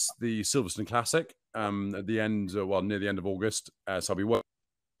is the Silverstone Classic at the end, near the end of August. So I'll be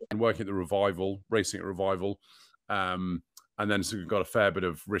working at the Revival, racing at Revival, and then so we've got a fair bit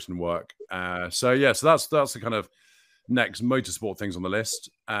of written work. So that's the kind of next motorsport things on the list.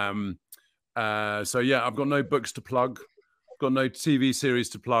 I've got no books to plug, got no TV series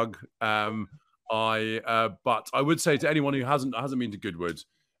to plug. But I would say to anyone who hasn't been to GoodWood,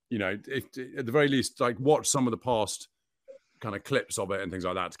 if at the very least, like watch some of the past kind of clips of it and things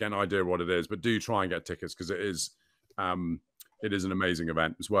like that to get an idea of what it is. But do try and get tickets because it is an amazing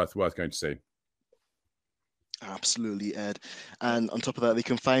event. It's worth going to see. Absolutely, Ed. And on top of that, they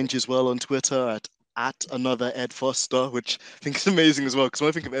can find you as well on Twitter at another Ed Foster, which I think is amazing as well. Because when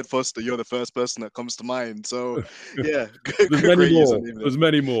I think of Ed Foster, you're the first person that comes to mind. So yeah, There's many more. There's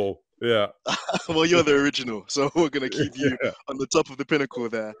many more. Yeah. Well, you're the original, so we're gonna keep you on the top of the pinnacle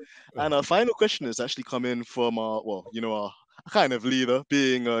there. And our final question has actually come in from our kind of leader,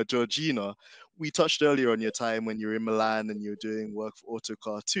 being Georgina. We touched earlier on your time when you were in Milan and you're doing work for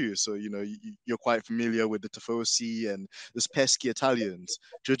Autocar too. So, you're quite familiar with the Tifosi and this pesky Italians.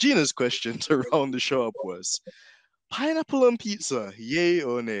 Georgina's question to round the show up was, pineapple on pizza, yay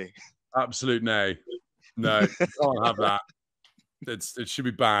or nay? Absolute nay. No, can't have that. It should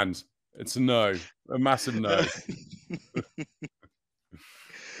be banned. It's a no, a massive no.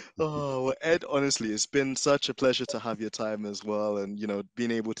 Oh, well, Ed, honestly, it's been such a pleasure to have your time as well, and being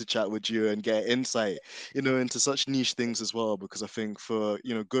able to chat with you and get insight, into such niche things as well. Because I think for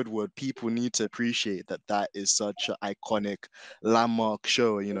GoodWood, people need to appreciate that is such an iconic landmark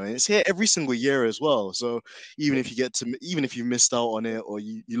show. And it's here every single year as well. So even if you missed out on it, or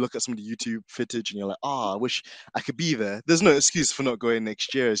you look at some of the YouTube footage and you're like, I wish I could be there. There's no excuse for not going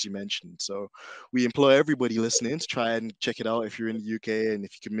next year, as you mentioned. So we implore everybody listening to try and check it out if you're in the UK, and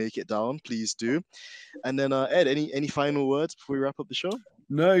if you can make it down, please do. And then Ed, any final words before we wrap up the show?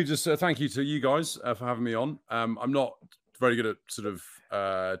 No, just thank you to you guys for having me on. I'm not very good at sort of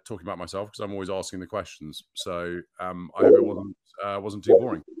talking about myself because I'm always asking the questions. So I hope it wasn't too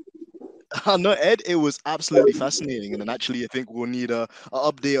boring. No, Ed, it was absolutely fascinating, and then actually I think we'll need a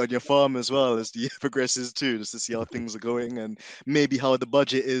update on your farm as well as the year progresses too, just to see how things are going and maybe how the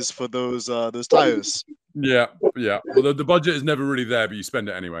budget is for those tires. Yeah. Well, the budget is never really there, but you spend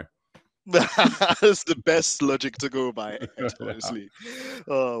it anyway. That's the best logic to go by, Ed, honestly.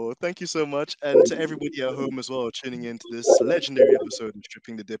 Oh, well, thank you so much. And to everybody at home as well, tuning into this legendary episode of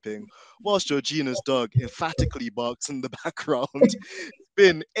Stripping the Dipping, whilst Georgina's dog emphatically barks in the background. It's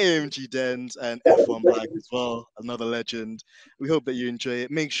been AMG Dens and F1blag as well, another legend. We hope that you enjoy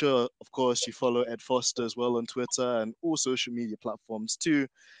it. Make sure, of course, you follow Ed Foster as well on Twitter and all social media platforms too.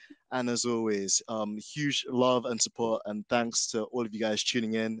 And as always, huge love and support, and thanks to all of you guys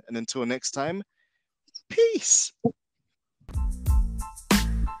tuning in. And until next time, peace.